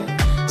mimi.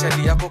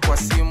 Chali yako kwa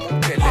simu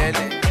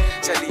kelele.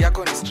 Chali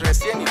yako ni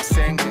stress, yeye ni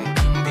msenge.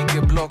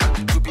 Mpige block,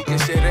 tupige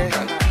sherehe.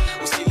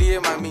 Usilie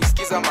mami,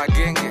 sikiza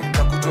magenge.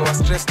 Nitakutoa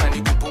stress na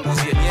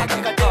nikupunguzie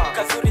nyege.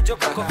 Kazuri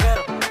joka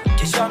kovero,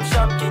 kisham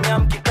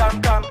kinyam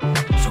kitam tam.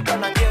 Shuka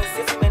na ngeo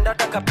sisi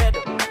mendata kapedo.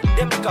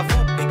 Dem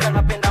nikafupi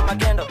kanapenda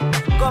magendo.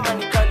 Ngoma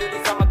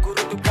nikaliuliza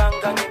makurutu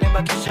gangang,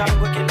 imebaki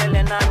shangwe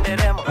kelele na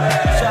nderemo.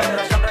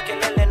 Shamra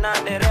kelele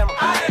na nderemo.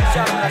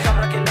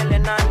 Shamra kelele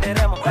na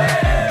nderemo.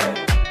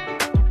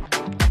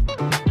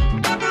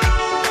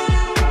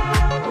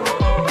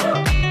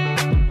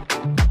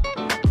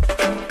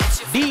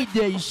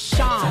 DJ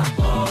Sham.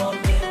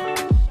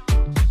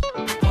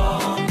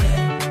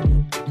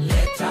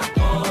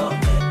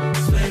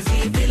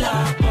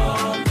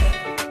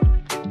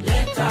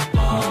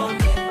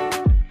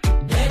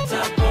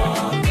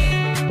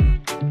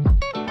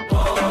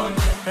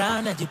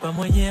 Jipa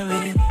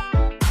mwenyewe,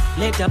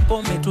 leta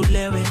pombe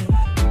tulewe,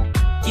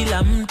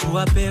 kila mtu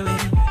apewe,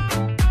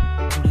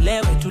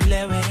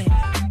 tulewe.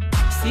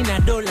 Sina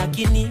dola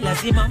lakini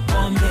lazima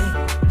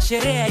pombe,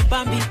 sherehe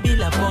haipambi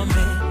bila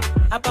pombe.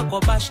 Hapa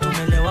kwa bash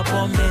tumelewa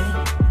pombe.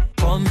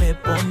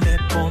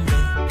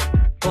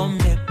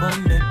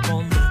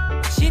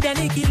 Shida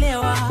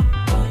nikilewa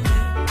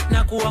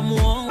na kuwa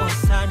muongo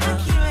sana.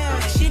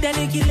 Shida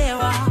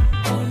nikilewa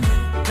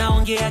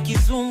naongea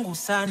kizungu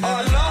sana.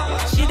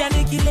 Shida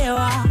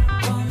nikilewa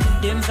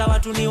dem za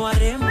watu ni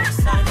warembo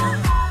sana.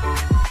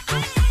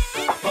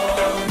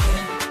 Pombe,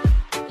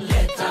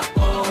 leta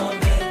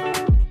pombe.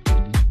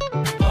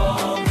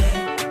 Pombe,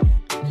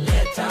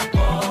 leta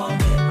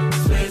pombe.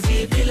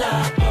 Siwezi bila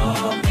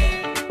pombe.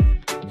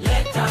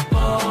 Leta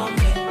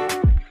pombe,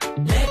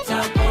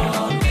 leta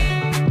pombe.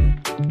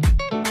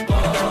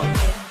 Pombe.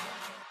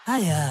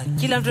 Haya,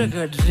 kila mtu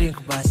akiwa drink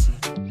basi.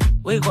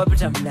 Wewe kwa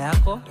pita mda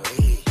yako.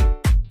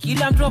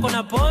 Kila mtu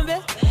akona pombe.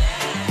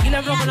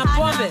 Kila mtu akona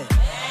pombe.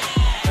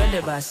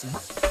 Twende basi.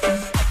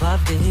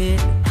 Above the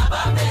head,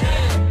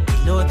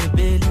 below the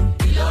belly,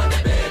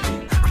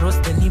 across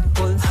the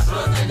nipples,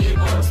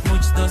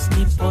 smooch those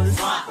nipples,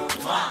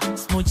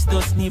 smooch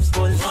those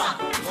nipples.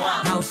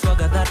 Now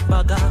swagger that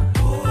bagger,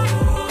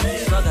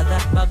 swagger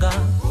that bagger.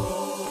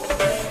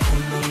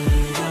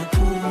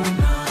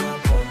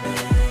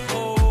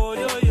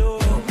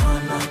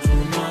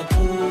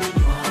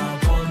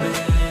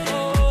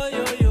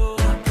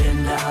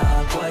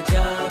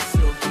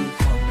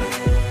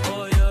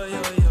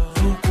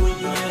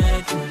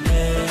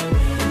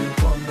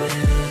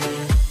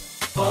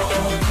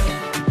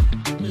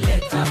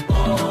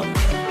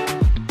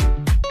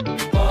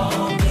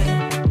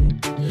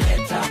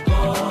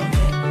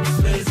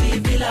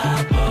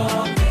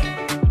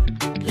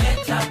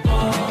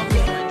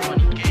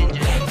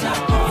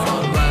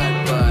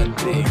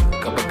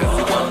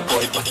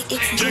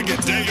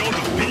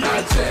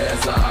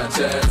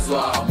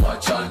 Nachezwa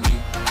amwachani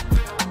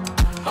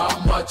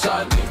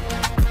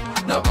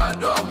na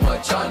bado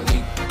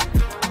amwachani,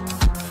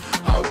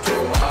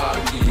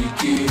 hautohagi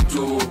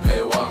kitu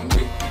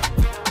pewangwi,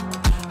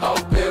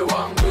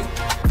 haupewangwi,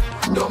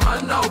 ndo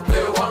maana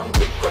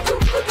upewangwi.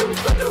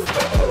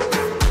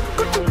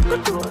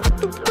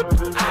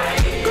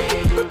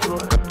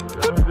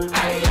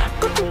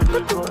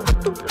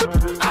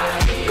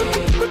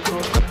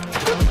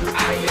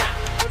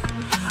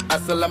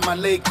 Assalamu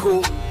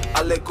alaikum,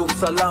 alaikum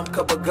salam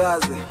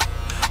kabagaze.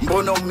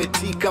 Mbona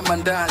umetika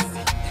mandazi?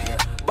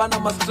 Bana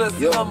ma stress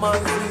na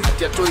manzi.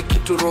 Atiatoi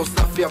kitu roho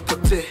safi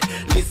apote.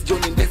 Liz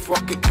Johnny ndefu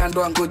wake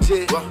kando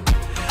angoje.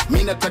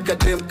 Mimi nataka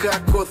dem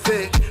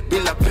kakothe.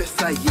 Bila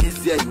pesa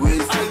yezi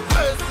haiwezi.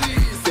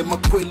 Sema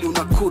kweli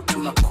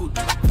unakutu.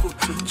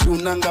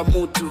 Junanga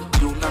mutu.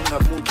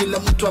 Kila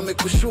mtu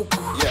amekushuku.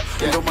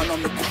 Ndio maana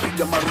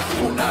amekupiga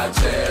marufuku.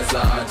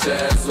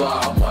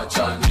 Unachezwa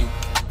amwachani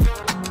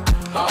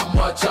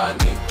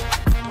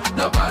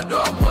na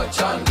bado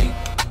amwachani,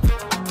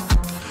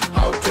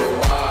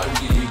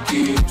 hautohagi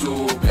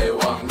kitu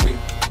pewangwi,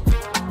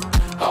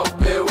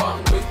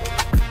 haupewangwi,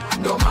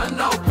 ndo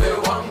maana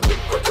upewangwi.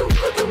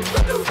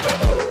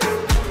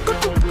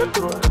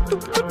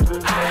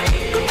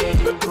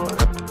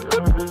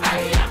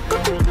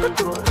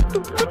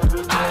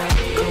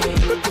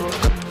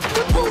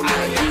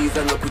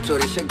 Giza na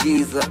kuchoresha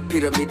giza,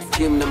 pyramid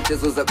scheme na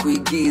mchezo za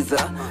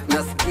kuigiza.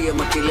 Nasikia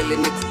makelele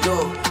next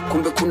door,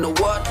 kumbe kuna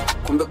what?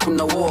 Kumbe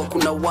kuna war.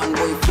 Kuna one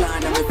boy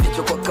flani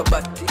amefichwa kwa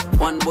kabati.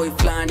 One boy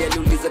flani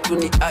aliuliza tu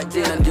ni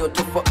aje, na ndio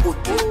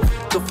tofauti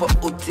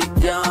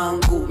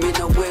yangu mimi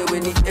na wewe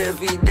ni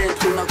evident.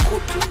 Kuna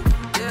kutu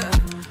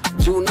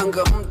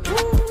junanga mtu,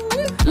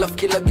 love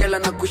kila gela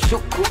na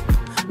kushuku,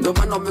 ndo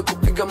maana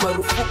wamekupiga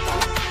marufuku.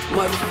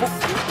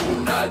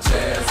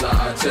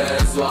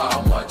 Unachezwa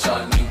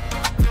amwachani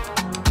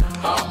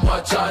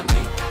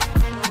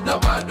na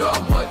bado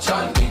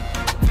amwachani,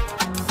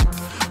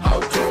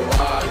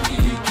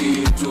 hautohagi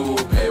kitu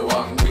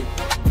pewangwi,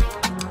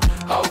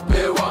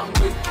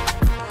 haupewangwi,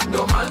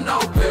 ndo maana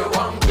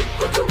upewangwi.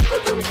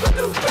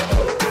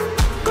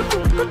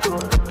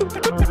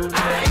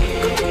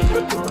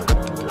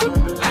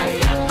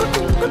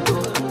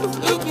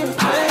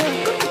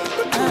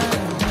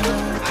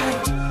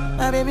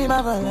 My baby,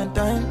 my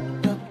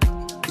Valentine.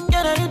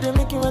 Get ready to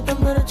make you what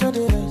temperature it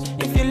is.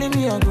 If you leave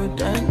me a good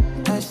time,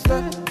 I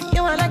swear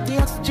you are like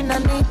the oxygen I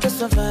need to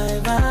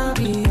survive. I'll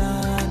be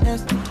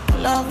honest,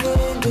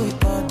 loving you,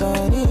 but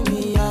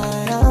me, I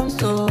am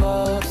so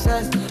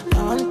obsessed.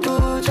 I want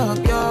to chop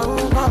your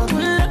mouth.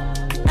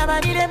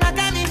 Nobody they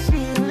make me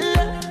feel,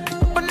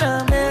 but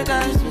now make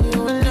us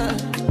feel.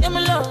 I'm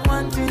love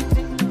one thing,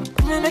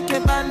 me make a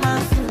bad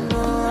man feel.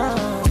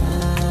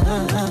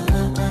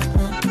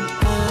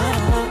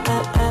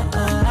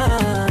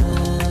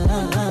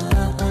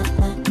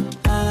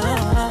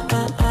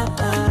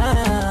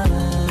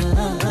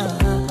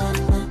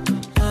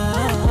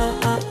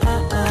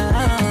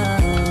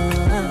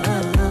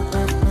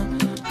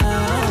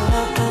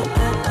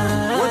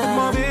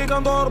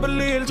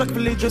 جاك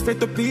باللي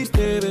جسيت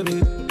بيستي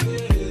بيبي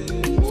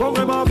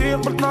صوغي ما فيه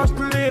قبل 12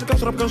 الليل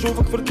كنشرب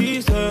كنشوفك في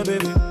الكيسة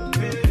بيبي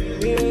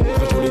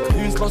خرجولي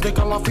كريس لاش ديك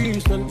الله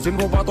فيسن زين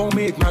بو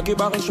باطوميك معاكي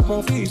باغي نشوف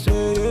مون فيس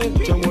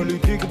جا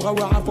والديك بغاو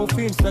يعرفو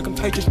فين ساكن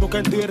في حياتي شنو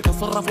كندير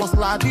كنصرف وسط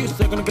العديد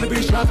ساكن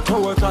قلبي شاف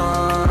هو تا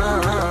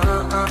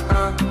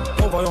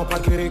فايون با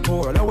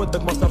كيريكو على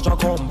ودك ما صرتش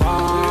كومبا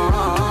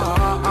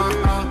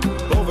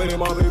لو فيني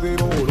ما بيبي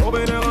لو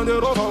فيني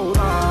غنديرو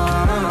فورا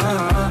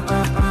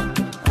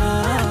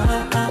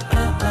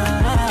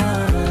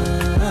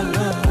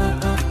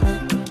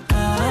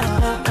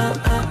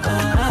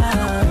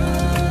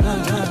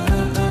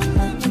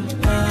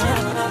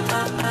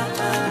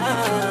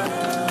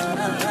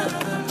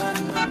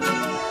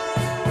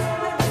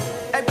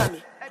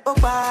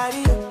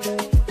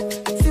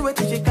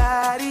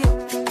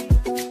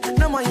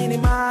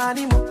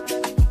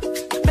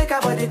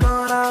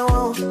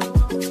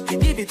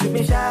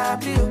me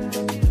sharply, yo.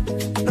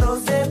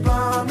 Rose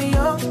for me,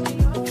 yo.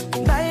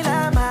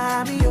 Baila,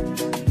 mami, yo.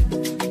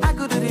 I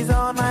could do this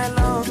all night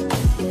long.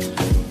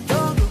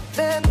 Don't go,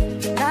 babe.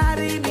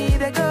 Carry me,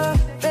 they go,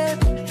 babe.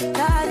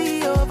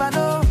 Carry over,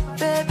 no,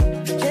 babe.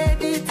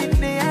 Shake it in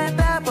the end,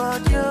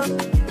 but you.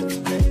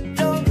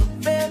 Don't go,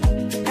 babe.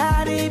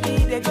 Carry me,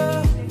 they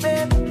go,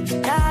 babe.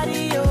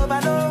 Carry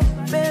over, no,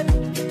 babe.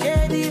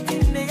 Shake it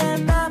in the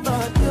end,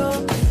 but you.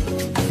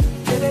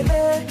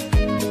 Lelele,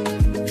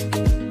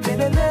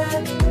 lelele,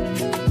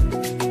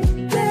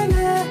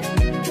 lelele,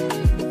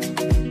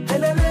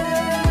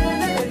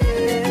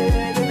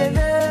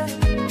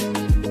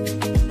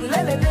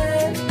 lelele,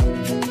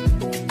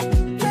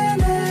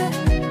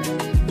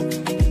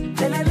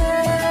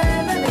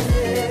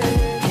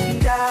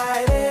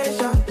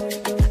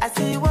 I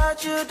see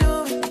what you do.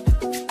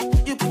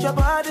 You put your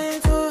body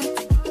into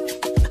it.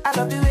 I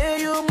love the way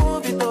you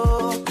move it,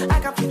 oh. I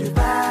can feel the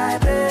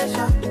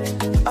vibration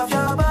of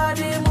your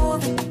body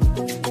moving.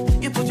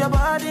 You put your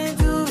body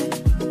into it.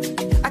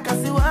 I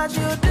can see what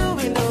you're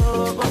doing,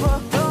 oh. Oh,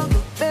 oh, oh,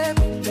 babe.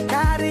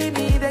 Carry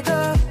me, they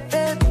go,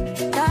 babe.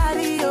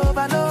 Carry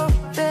over, no,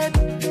 babe.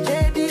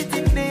 Shade it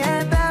in the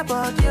end,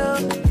 but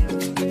you.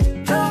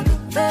 Don't go,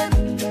 babe.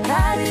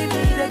 Carry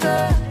me, they go,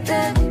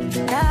 babe.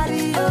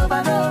 Carry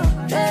over, no,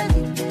 babe.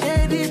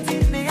 Shade it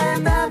in the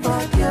end,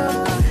 but you.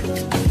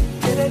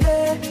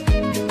 Lelele,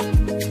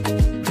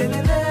 lelele,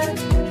 lelele,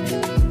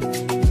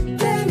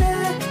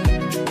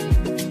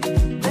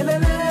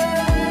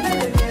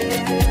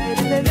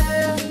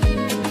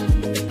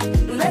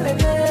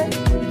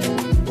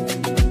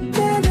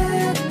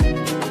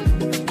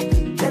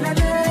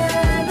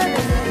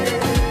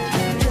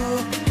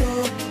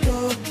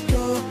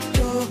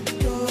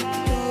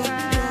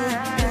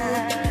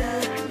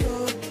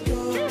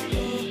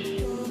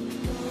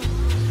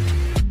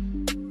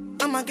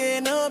 I'ma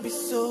get no be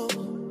so.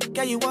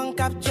 Girl, you won't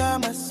capture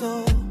my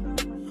soul.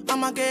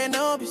 I'ma get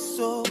no be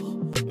so.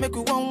 Make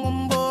you one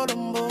wumbo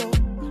lumbo.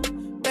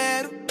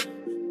 Better,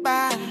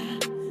 bye.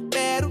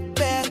 Better,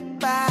 better,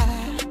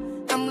 bye.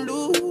 I'm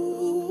loose.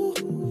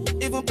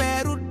 Even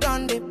better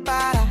done the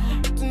para.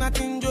 Tonight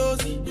in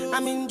Josie,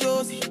 I'm in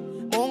Josie.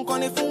 Won't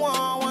call if you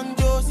want one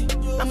Josie.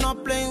 I'm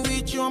not playing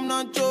with you, I'm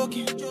not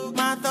joking.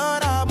 My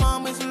thought of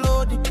mom is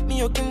loaded. Me,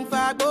 you can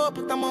fight, but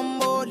I'm on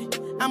molly.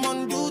 I'm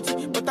on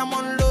duty, but I'm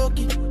on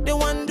low-key. They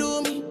want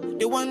do me,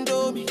 they want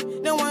do me.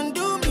 They want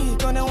do me,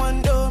 gonna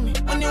want do me.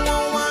 When you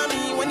won't want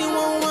me, when you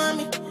won't want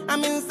me.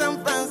 I'm in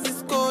San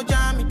Francisco,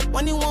 Jammy.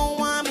 When you won't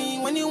want me,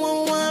 when you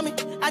won't want me.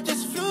 I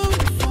just flew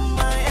from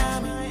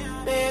Miami.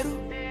 Peru,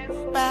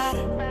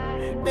 para,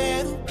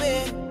 Peru,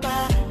 Peru,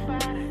 para.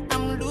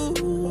 I'm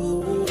loose.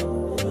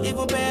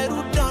 Even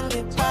Peru done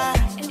the para.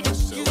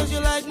 Because you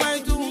like my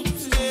tune.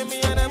 Say me,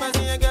 I never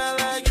seen a girl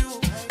like you.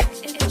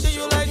 Say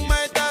you like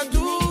my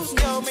tattoos.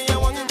 Tell me I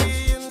want to be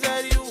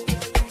inside you.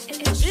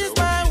 She's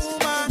my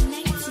woman.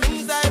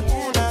 Inside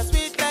Puna,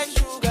 sweet like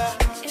sugar.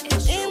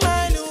 In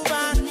my new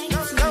van,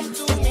 come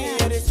to me,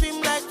 they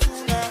swim like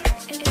tuna.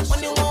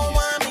 When you won't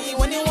want me,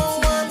 when you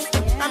won't want me.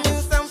 I'm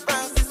in San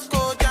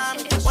Francisco,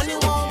 Jammy. When you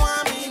won't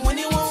want me, when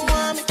you won't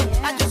want me.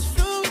 I just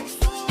flew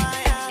from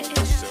Miami.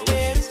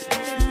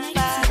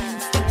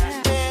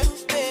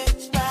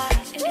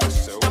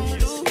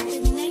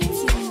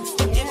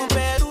 Peru,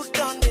 para,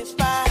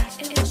 Peru,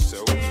 Peru,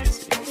 para.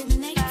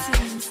 I'm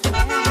loose.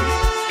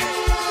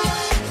 Even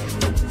Peru done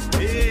the para.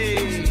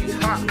 Hey,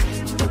 ha.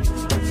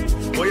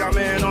 Boy, I'm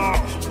in,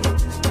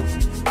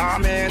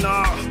 I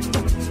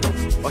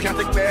can't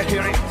take bad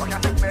hearing.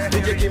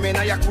 DJ give me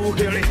now your cool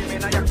hearing.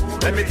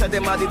 Let me tell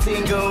them how the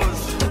thing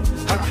goes.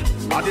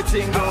 How the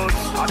thing goes.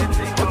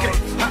 Okay,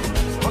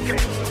 okay.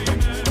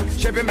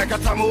 Chevy make a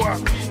tamua.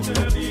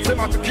 Say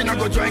my pikina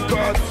go join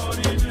cause.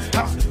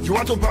 You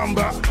want to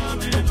bamba?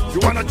 You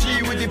wanna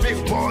G with the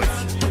big boys?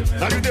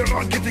 Now you the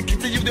wrong, kitty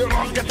kitty, you the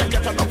wrong, get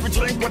enough, we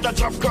drink with a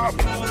chop cup.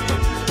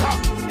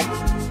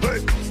 Hey,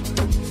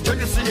 can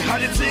you see how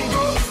the thing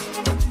goes?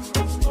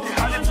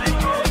 How the thing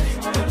goes?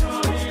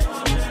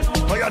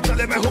 Oh, you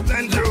tell me who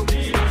blend you?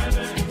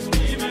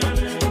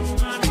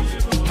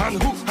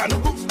 And who?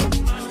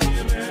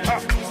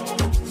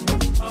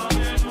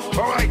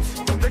 Alright,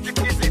 take it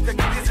easy,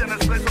 and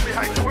let's play some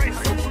behind the waist.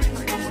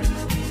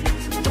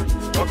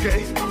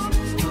 Okay.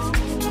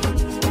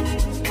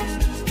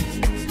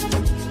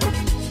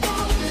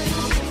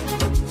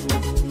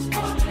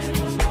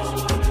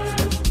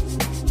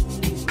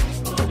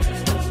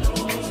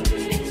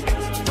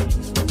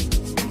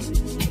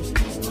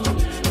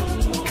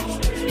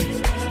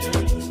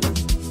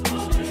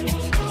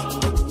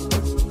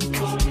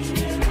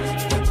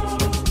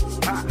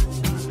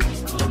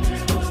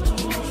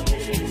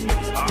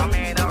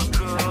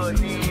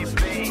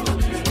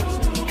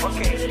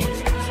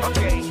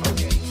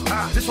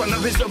 This one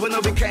of his double no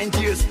we can't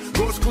use.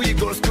 Go school, you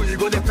go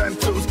the fam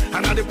tools.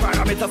 And all the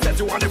parameters that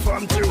you want to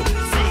form too.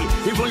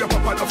 See, even your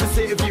papa not to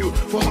save you.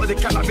 For all the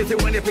cannabis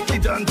when they pick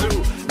it done do.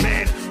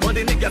 Man, all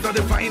the niggas don't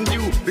find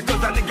you.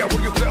 Because that nigga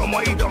who you play on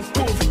why he don't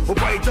move. Or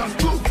why he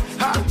don't move.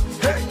 Ha,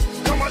 hey,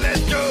 come on, let's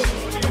go.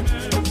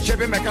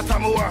 Chevy make a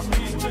tamua.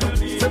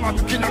 Say my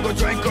tukina go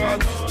join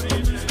cause.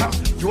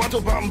 You want to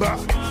bamba?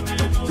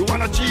 You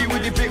wanna G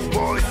with the big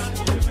boys?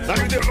 Now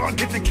you the wrong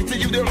kitty,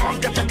 you the wrong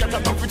get a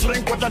top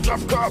drink with a drop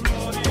cup.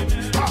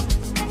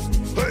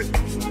 Hey,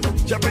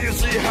 Jabba, you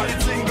see how the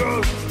thing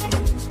goes.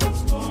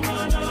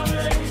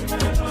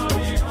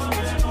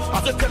 I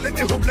said tell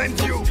me who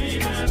blamed you.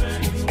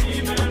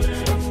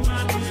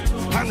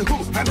 And who?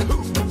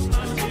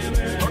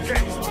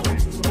 Okay.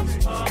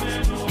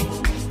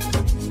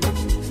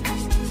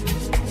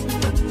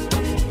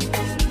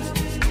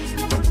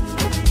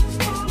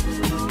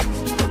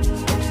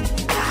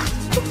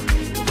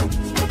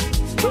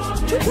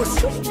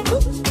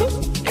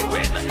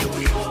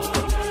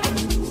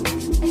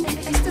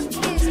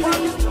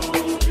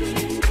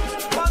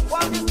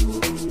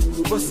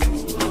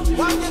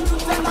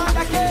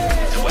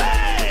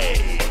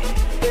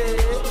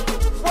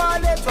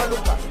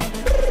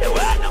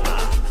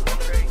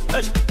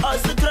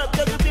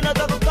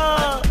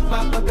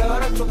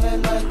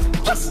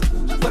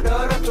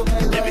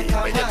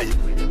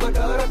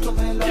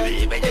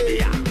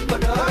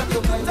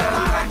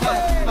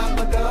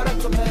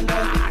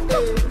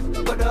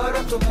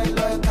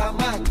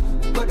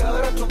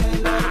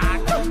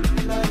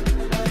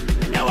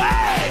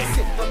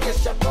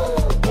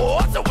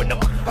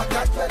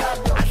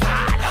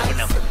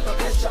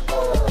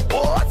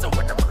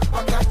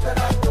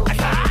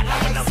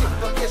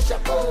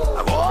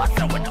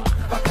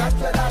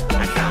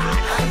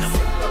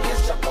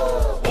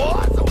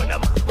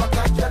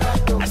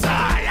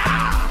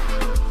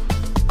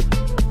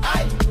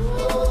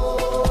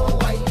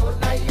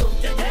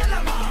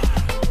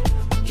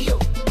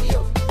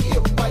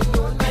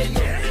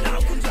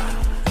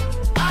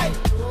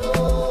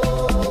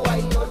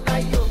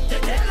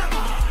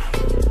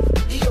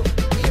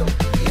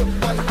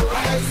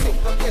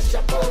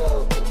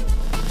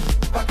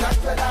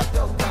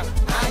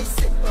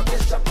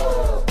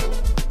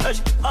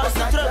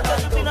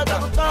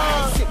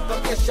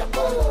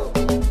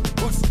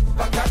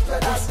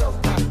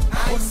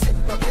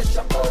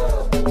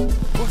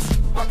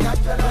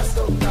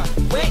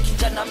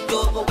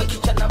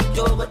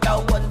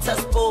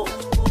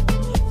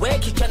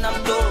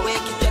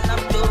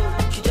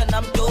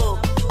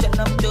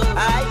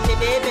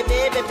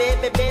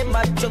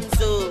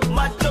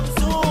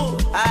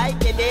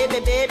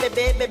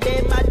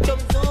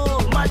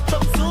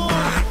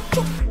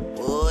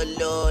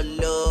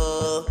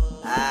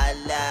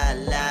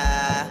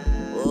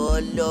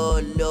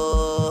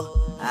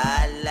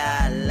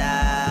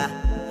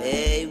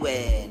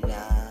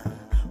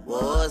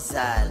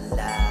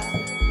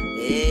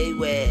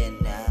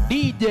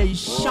 DJ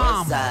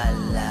Sham.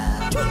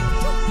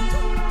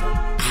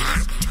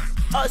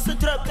 Also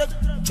trap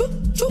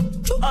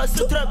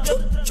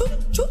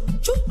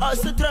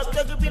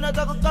the pina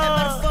taco.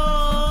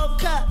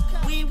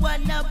 We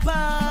wanna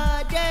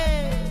party.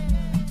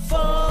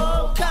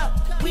 Foka,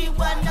 we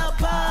wanna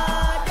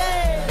party.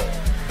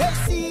 Hey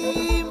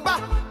Simba,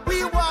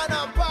 we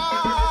wanna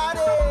party.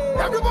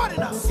 Everybody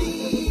now.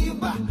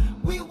 Simba,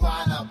 we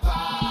wanna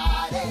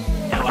party.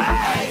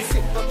 Hey,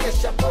 Simba,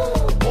 get your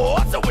ball.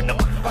 What's up with them?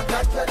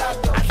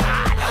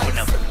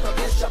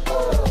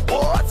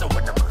 What's up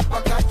with them?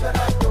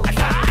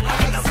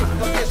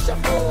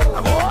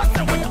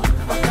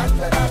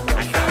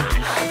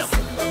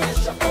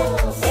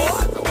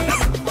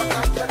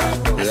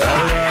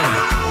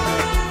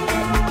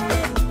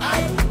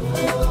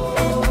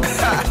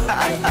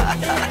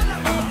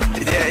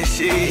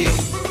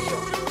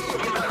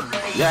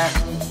 Yeah,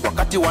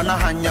 wakati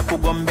wanahanya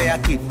kugombea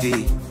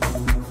kiti,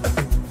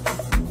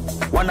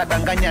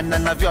 wanadanganyana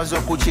na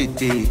vyazo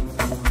kuchiti.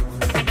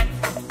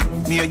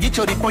 Mio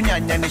jicho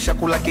liponyanya ni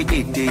shakula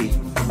kijiti,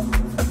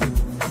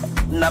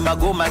 na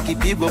magoma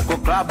kipigo kwa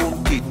klabu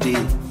mtiti.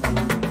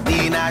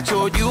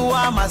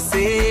 Ninachojua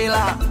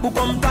masela,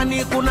 huko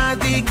mtani kuna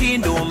dhiki,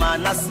 ndo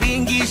maana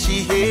singishi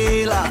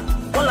hela.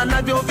 Wala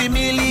navyo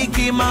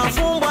vimiliki,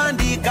 mafumbo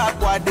andika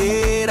kwa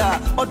dera.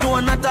 Watu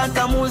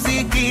wanataka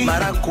muziki,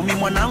 mara 10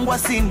 mwanangu wa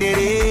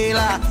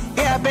Cinderella.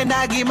 Yeye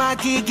apendagi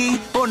makiki,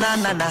 ona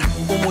nana,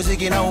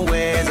 umuziki na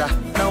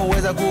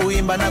uweza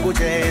kuimba na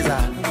kucheza.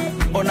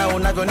 Ona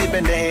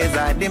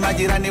unavyonipendeza, di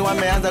majirani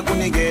wameanza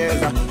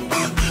kunigeza.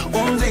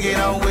 Umuziki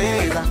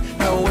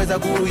na uweza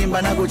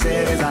kuimba na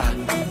kucheza.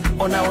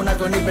 Ona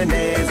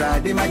unavyonipendeza,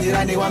 di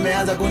majirani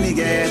wameanza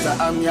kunigeza.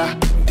 I'm ya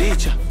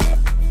teacher.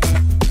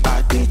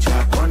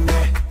 Teacher Konde,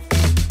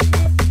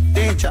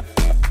 teacher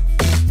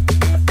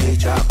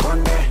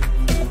Konde,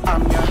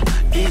 I'm your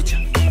teacher.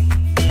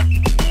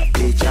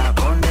 Teacher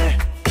Konde,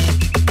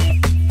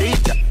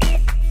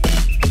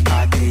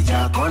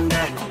 teacher Konde.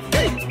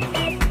 Hey.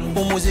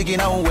 Umuziki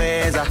na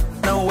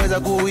uweza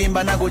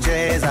kuimba na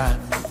kucheza.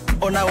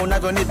 Ona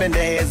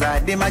unavyonipendeza,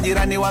 di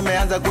majirani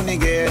wameanza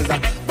kunigeza.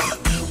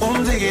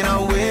 Umuziki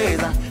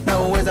na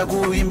uweza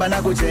kuimba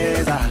na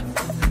kucheza.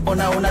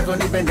 Ona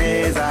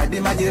unavyonipendeza, di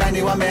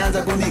majirani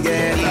wameanza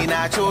kunigeza.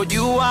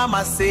 Ninachojua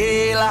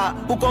masela,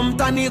 uko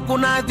mtani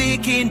kuna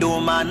dhiki,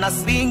 ndo maana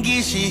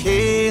singishi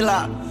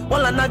hela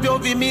wala navyo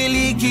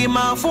vimiliki,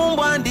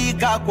 mafumbo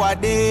andika kwa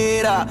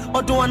dera.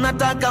 Watu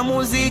wanataka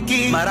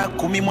muziki, mara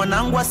 10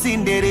 mwanangu wa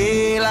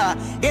Cinderella.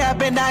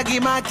 Yapendagi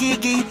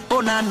makiki,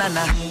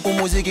 onanana,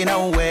 umuziki na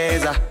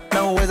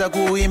uweza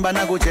kuimba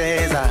na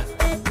kucheza.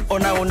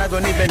 Ona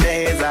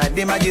unavyonipendeza,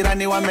 di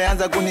majirani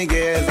wameanza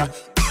kunigeza.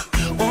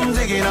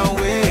 Umuziki na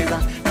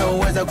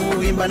uweza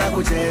kuimba na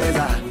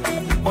kucheza.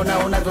 Ona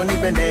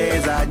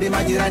unavyonipendeza, di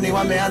majirani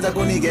wameanza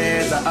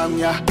kunigeza. I'm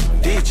your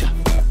teacher,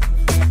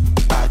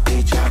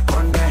 teacher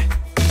Konde,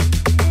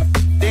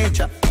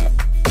 teacher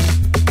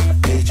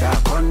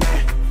Konde.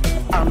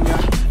 I'm your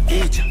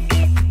teacher,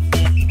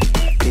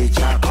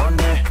 teacher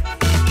Konde,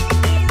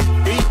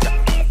 teacher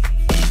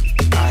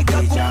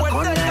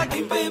Konde.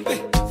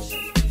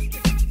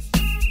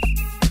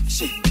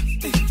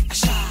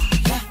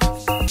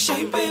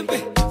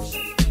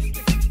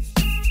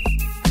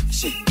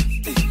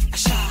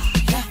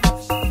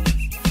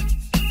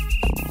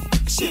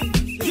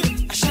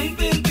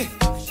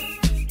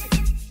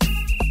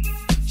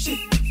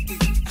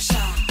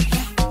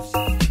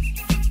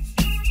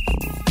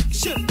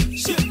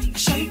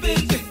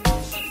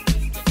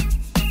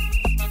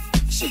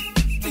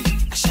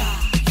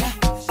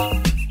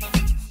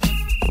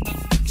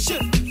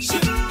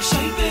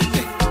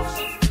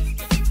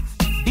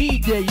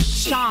 DJ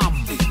Sham.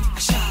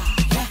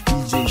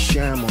 DJ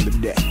Sham on the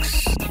decks.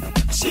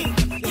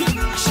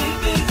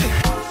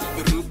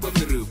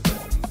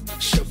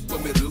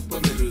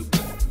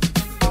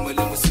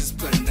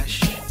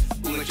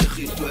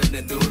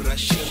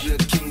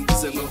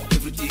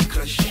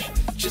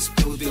 Just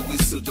blow the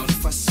whistle, don't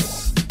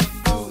fuss.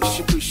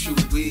 She push you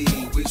away,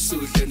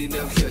 whistle, learning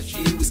out here.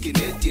 She was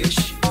getting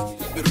dish.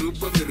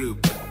 Merupa,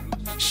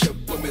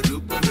 Shapa,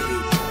 Merupa.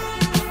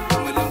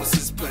 Malamus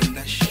is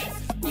panache.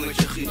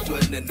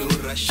 No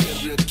rush,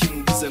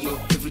 king Zango,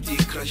 everyday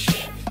crush.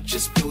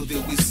 Just blow the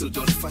whistle,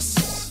 don't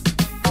fuss.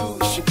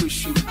 She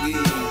push you away,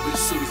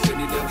 whistle,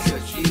 learning out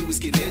here. She was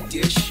getting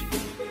dish.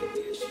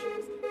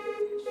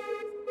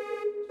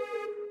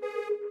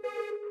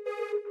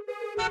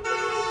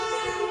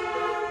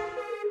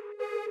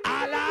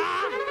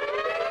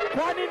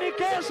 Kwani ni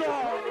kesho?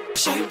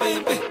 Shine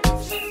baby.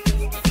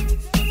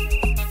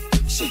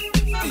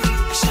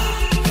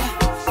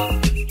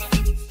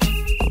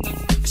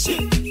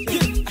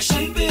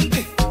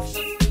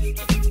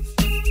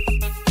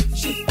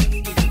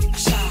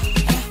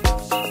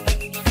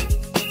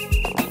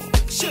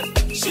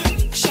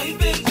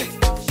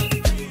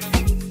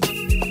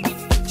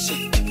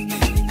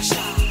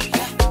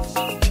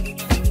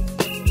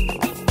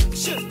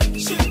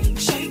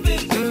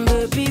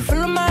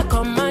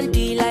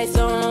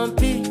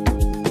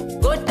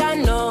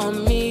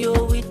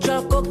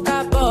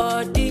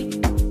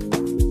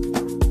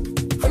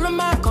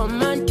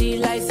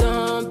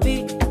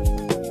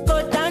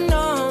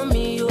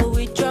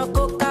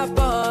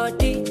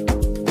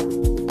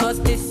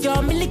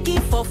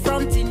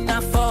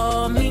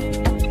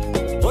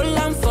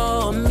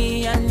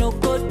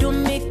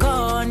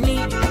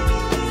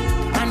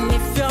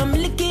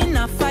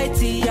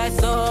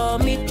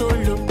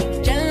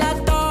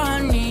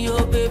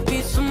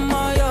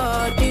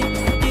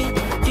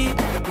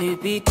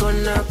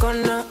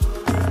 Kona,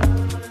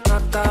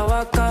 waka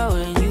waka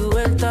when you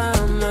enter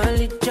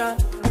Malicha.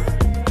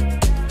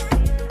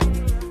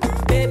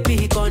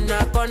 Baby, kona,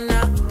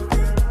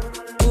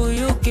 will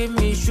you give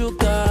me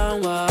sugar?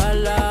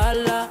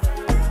 Wala,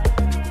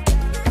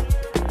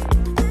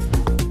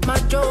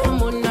 Macho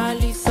Mona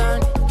Lisa,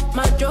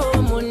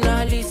 Macho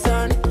Mona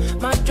Lisa,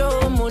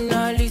 Macho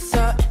Mona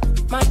Lisa,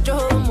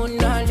 Macho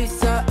Mona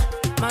Lisa,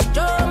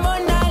 Macho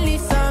Mona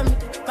Lisa,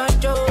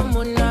 Macho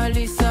Mona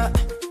Lisa,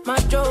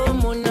 Macho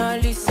Mona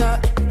Lisa,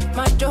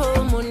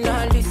 Macho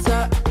Mona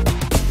Lisa.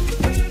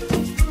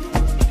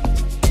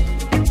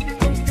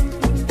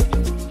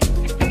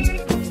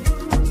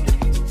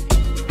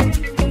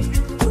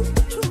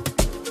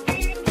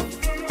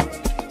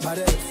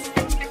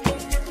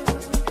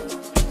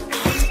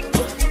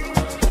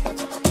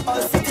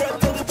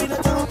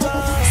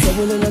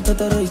 Sabolela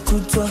tatara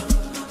ikutwa,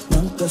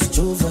 nanka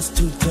schova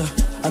stuta.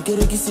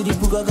 Akere kisiri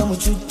buga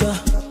gamuchuta.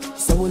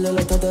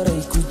 Sabolela tatara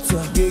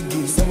ikutwa,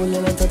 gege.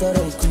 Sabolela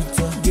tatara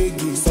ikutwa,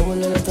 gege.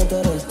 Sabolela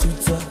tatara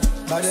ikutwa,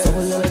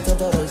 sabolela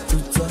tatara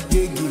ikutwa,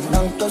 gege.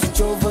 Nanka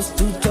schova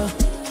stuta.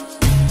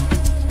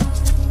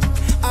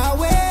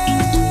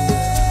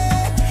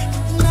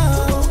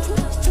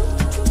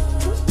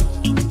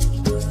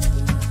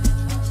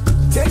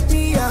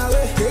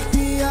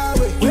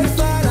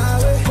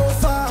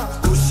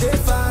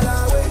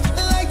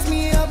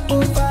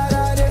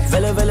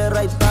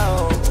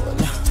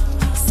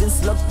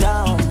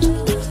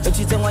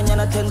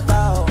 Mañana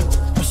 10,000,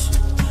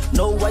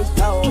 no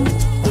white out,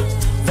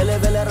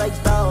 vele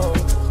right out,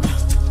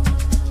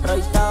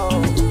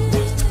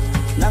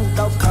 nang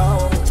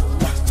cow,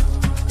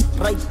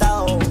 right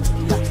out.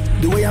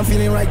 The way I'm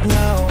feeling right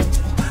now,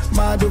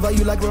 mad over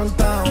you like run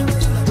town.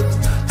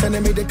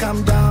 telling me to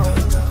calm down.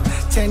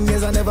 10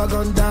 years I never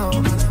gone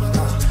down.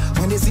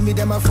 When they see me,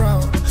 them I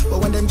frown. But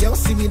when them girls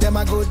see me, them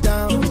I go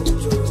down.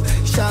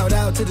 Shout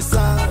out to the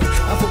sound.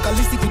 I'm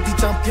focalistic with the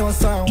champion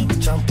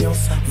sound. Champion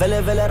sound.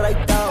 Vele vele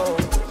right down.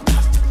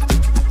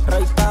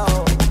 Right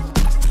down.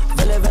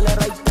 Vele vele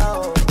right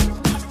down.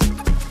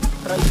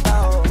 Right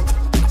down.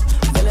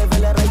 Vele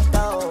vele right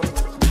down.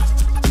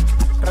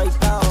 Right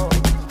down.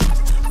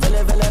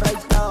 Vele vele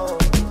right down.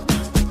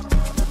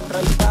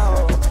 Right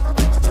down.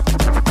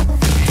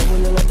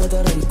 Samule la tada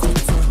right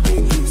kutsa.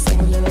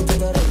 Samule la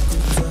tada right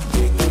kutsa.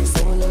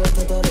 Samule la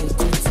tada right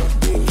kutsa.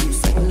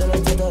 Samule la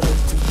tada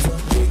right kutsa.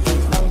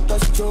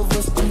 Antas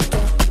chovos kutsa.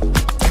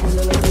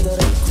 Samule la tada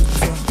right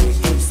kutsa.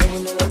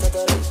 Samule la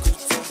tada right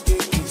kutsa.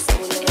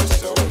 Samule la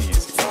tada right kutsa.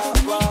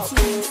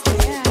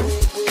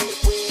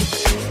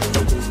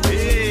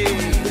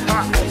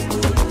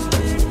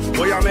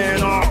 Boy,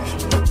 amen, I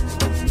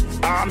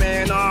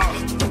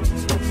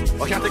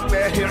can't take me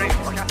hearing.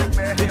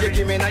 DJ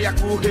give me a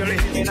cool hearing.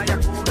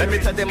 Let me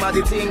tell them how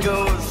the thing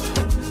goes.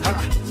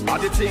 How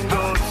the thing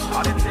goes.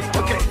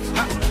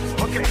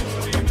 Okay.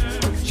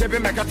 Shebi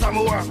make a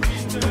tamua.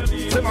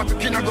 Say my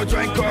pikina go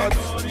join God.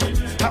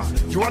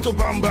 You want to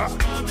bamba?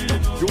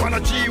 You wanna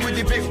G with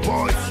the big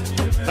boys?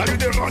 Now you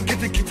the wrong,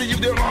 kitty, you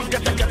the wrong,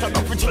 get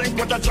enough to drink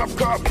with a drop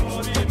cup.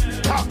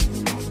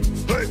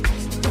 Hey,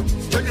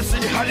 can you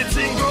see how the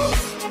thing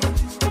goes?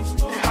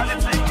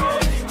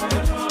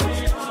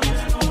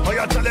 Oh,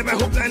 you're telling me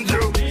who blend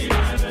you?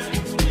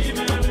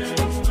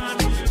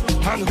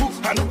 And who?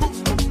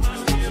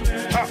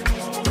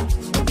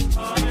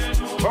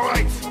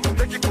 Alright,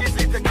 take it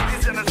easy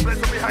and let's play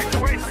some behind the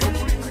weight.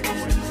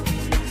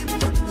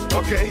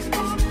 Okay.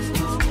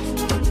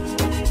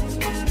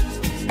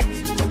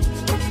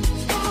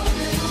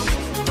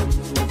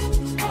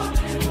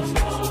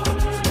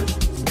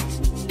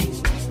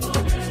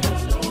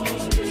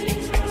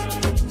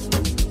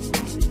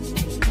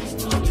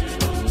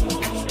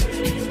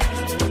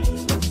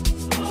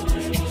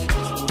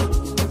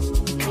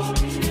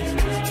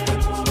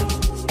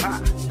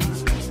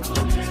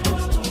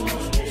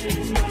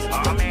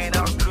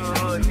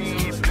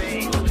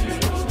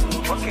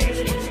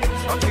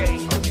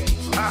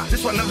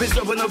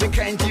 But no we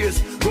can't use.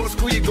 Go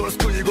school, you go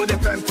the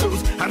fem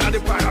tools. And all the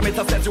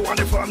parameters that you want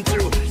to form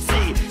through.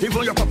 See,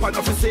 even your papa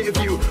not to save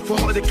you. For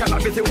all the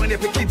cannabis when they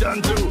pick it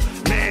done do.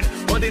 Man,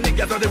 all the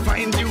niggas don't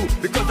find you.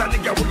 Because that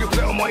nigga who you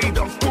play on my he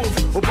don't move.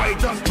 Oh boy, he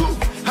don't move.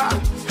 Ha,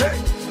 hey,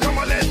 come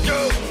on, let's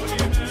go.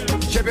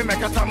 Shebi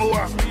make a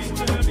tamua.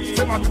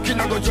 Say my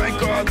kina go join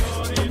God.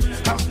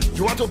 Ha,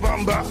 you want to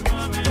bamba?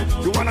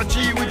 You wanna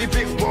G with the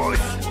big boys?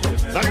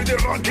 Now you the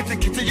wrong, kitty,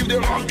 you the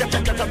wrong, get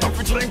enough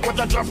to drink with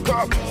a drop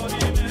cup.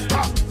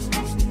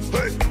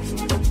 Hey,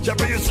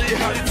 Jabba, you see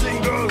how the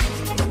thing goes.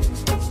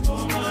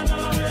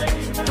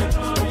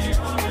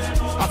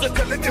 I said,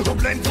 telling me who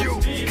blends you.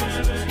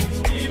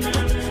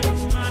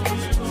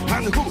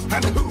 And who?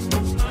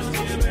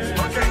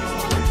 Okay.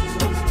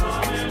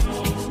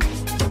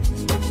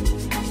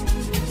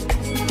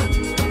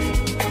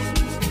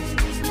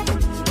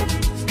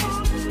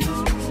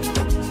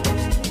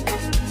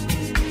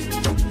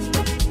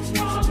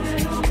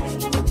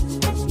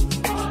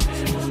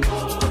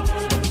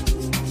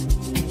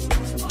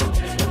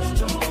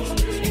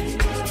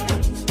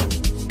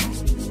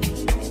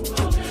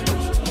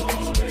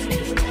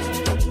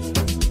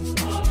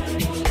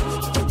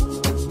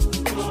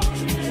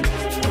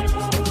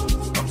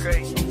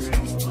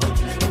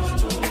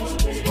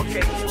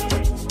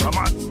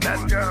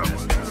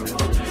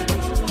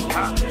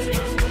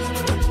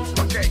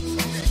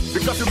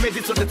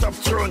 To the top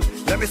throne,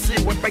 let me see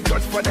what my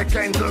Godfather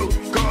can do.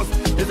 Cause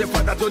it's the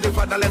father to the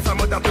fatherless, a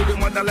mother to the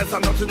motherless,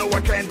 and not to know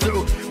what I can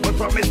do. But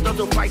promise not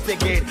to fight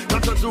again,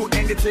 not to do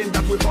anything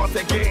that we hurt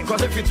again.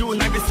 Cause if you do,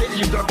 now we say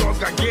you don't go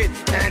again.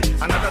 And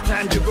another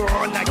time you go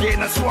on again,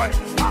 that's why.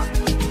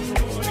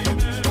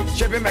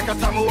 Shebi make a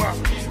tamua.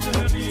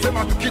 Say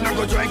my kina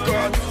go join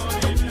God.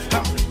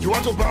 You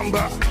want to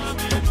bamba?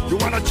 You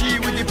wanna G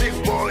with the big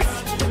boys?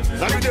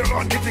 Now you the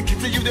wrong, kitty,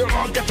 you the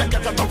wrong, get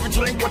enough to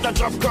drink with a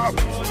drop cup.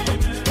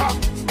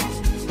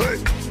 Hey,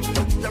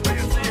 let me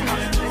see how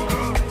it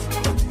goes.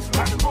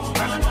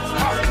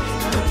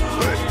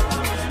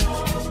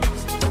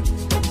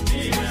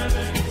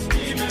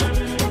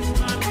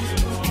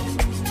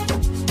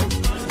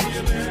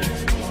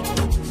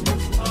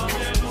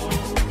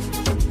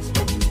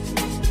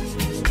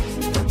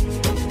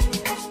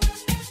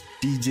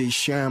 DJ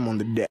Sham on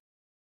the deck.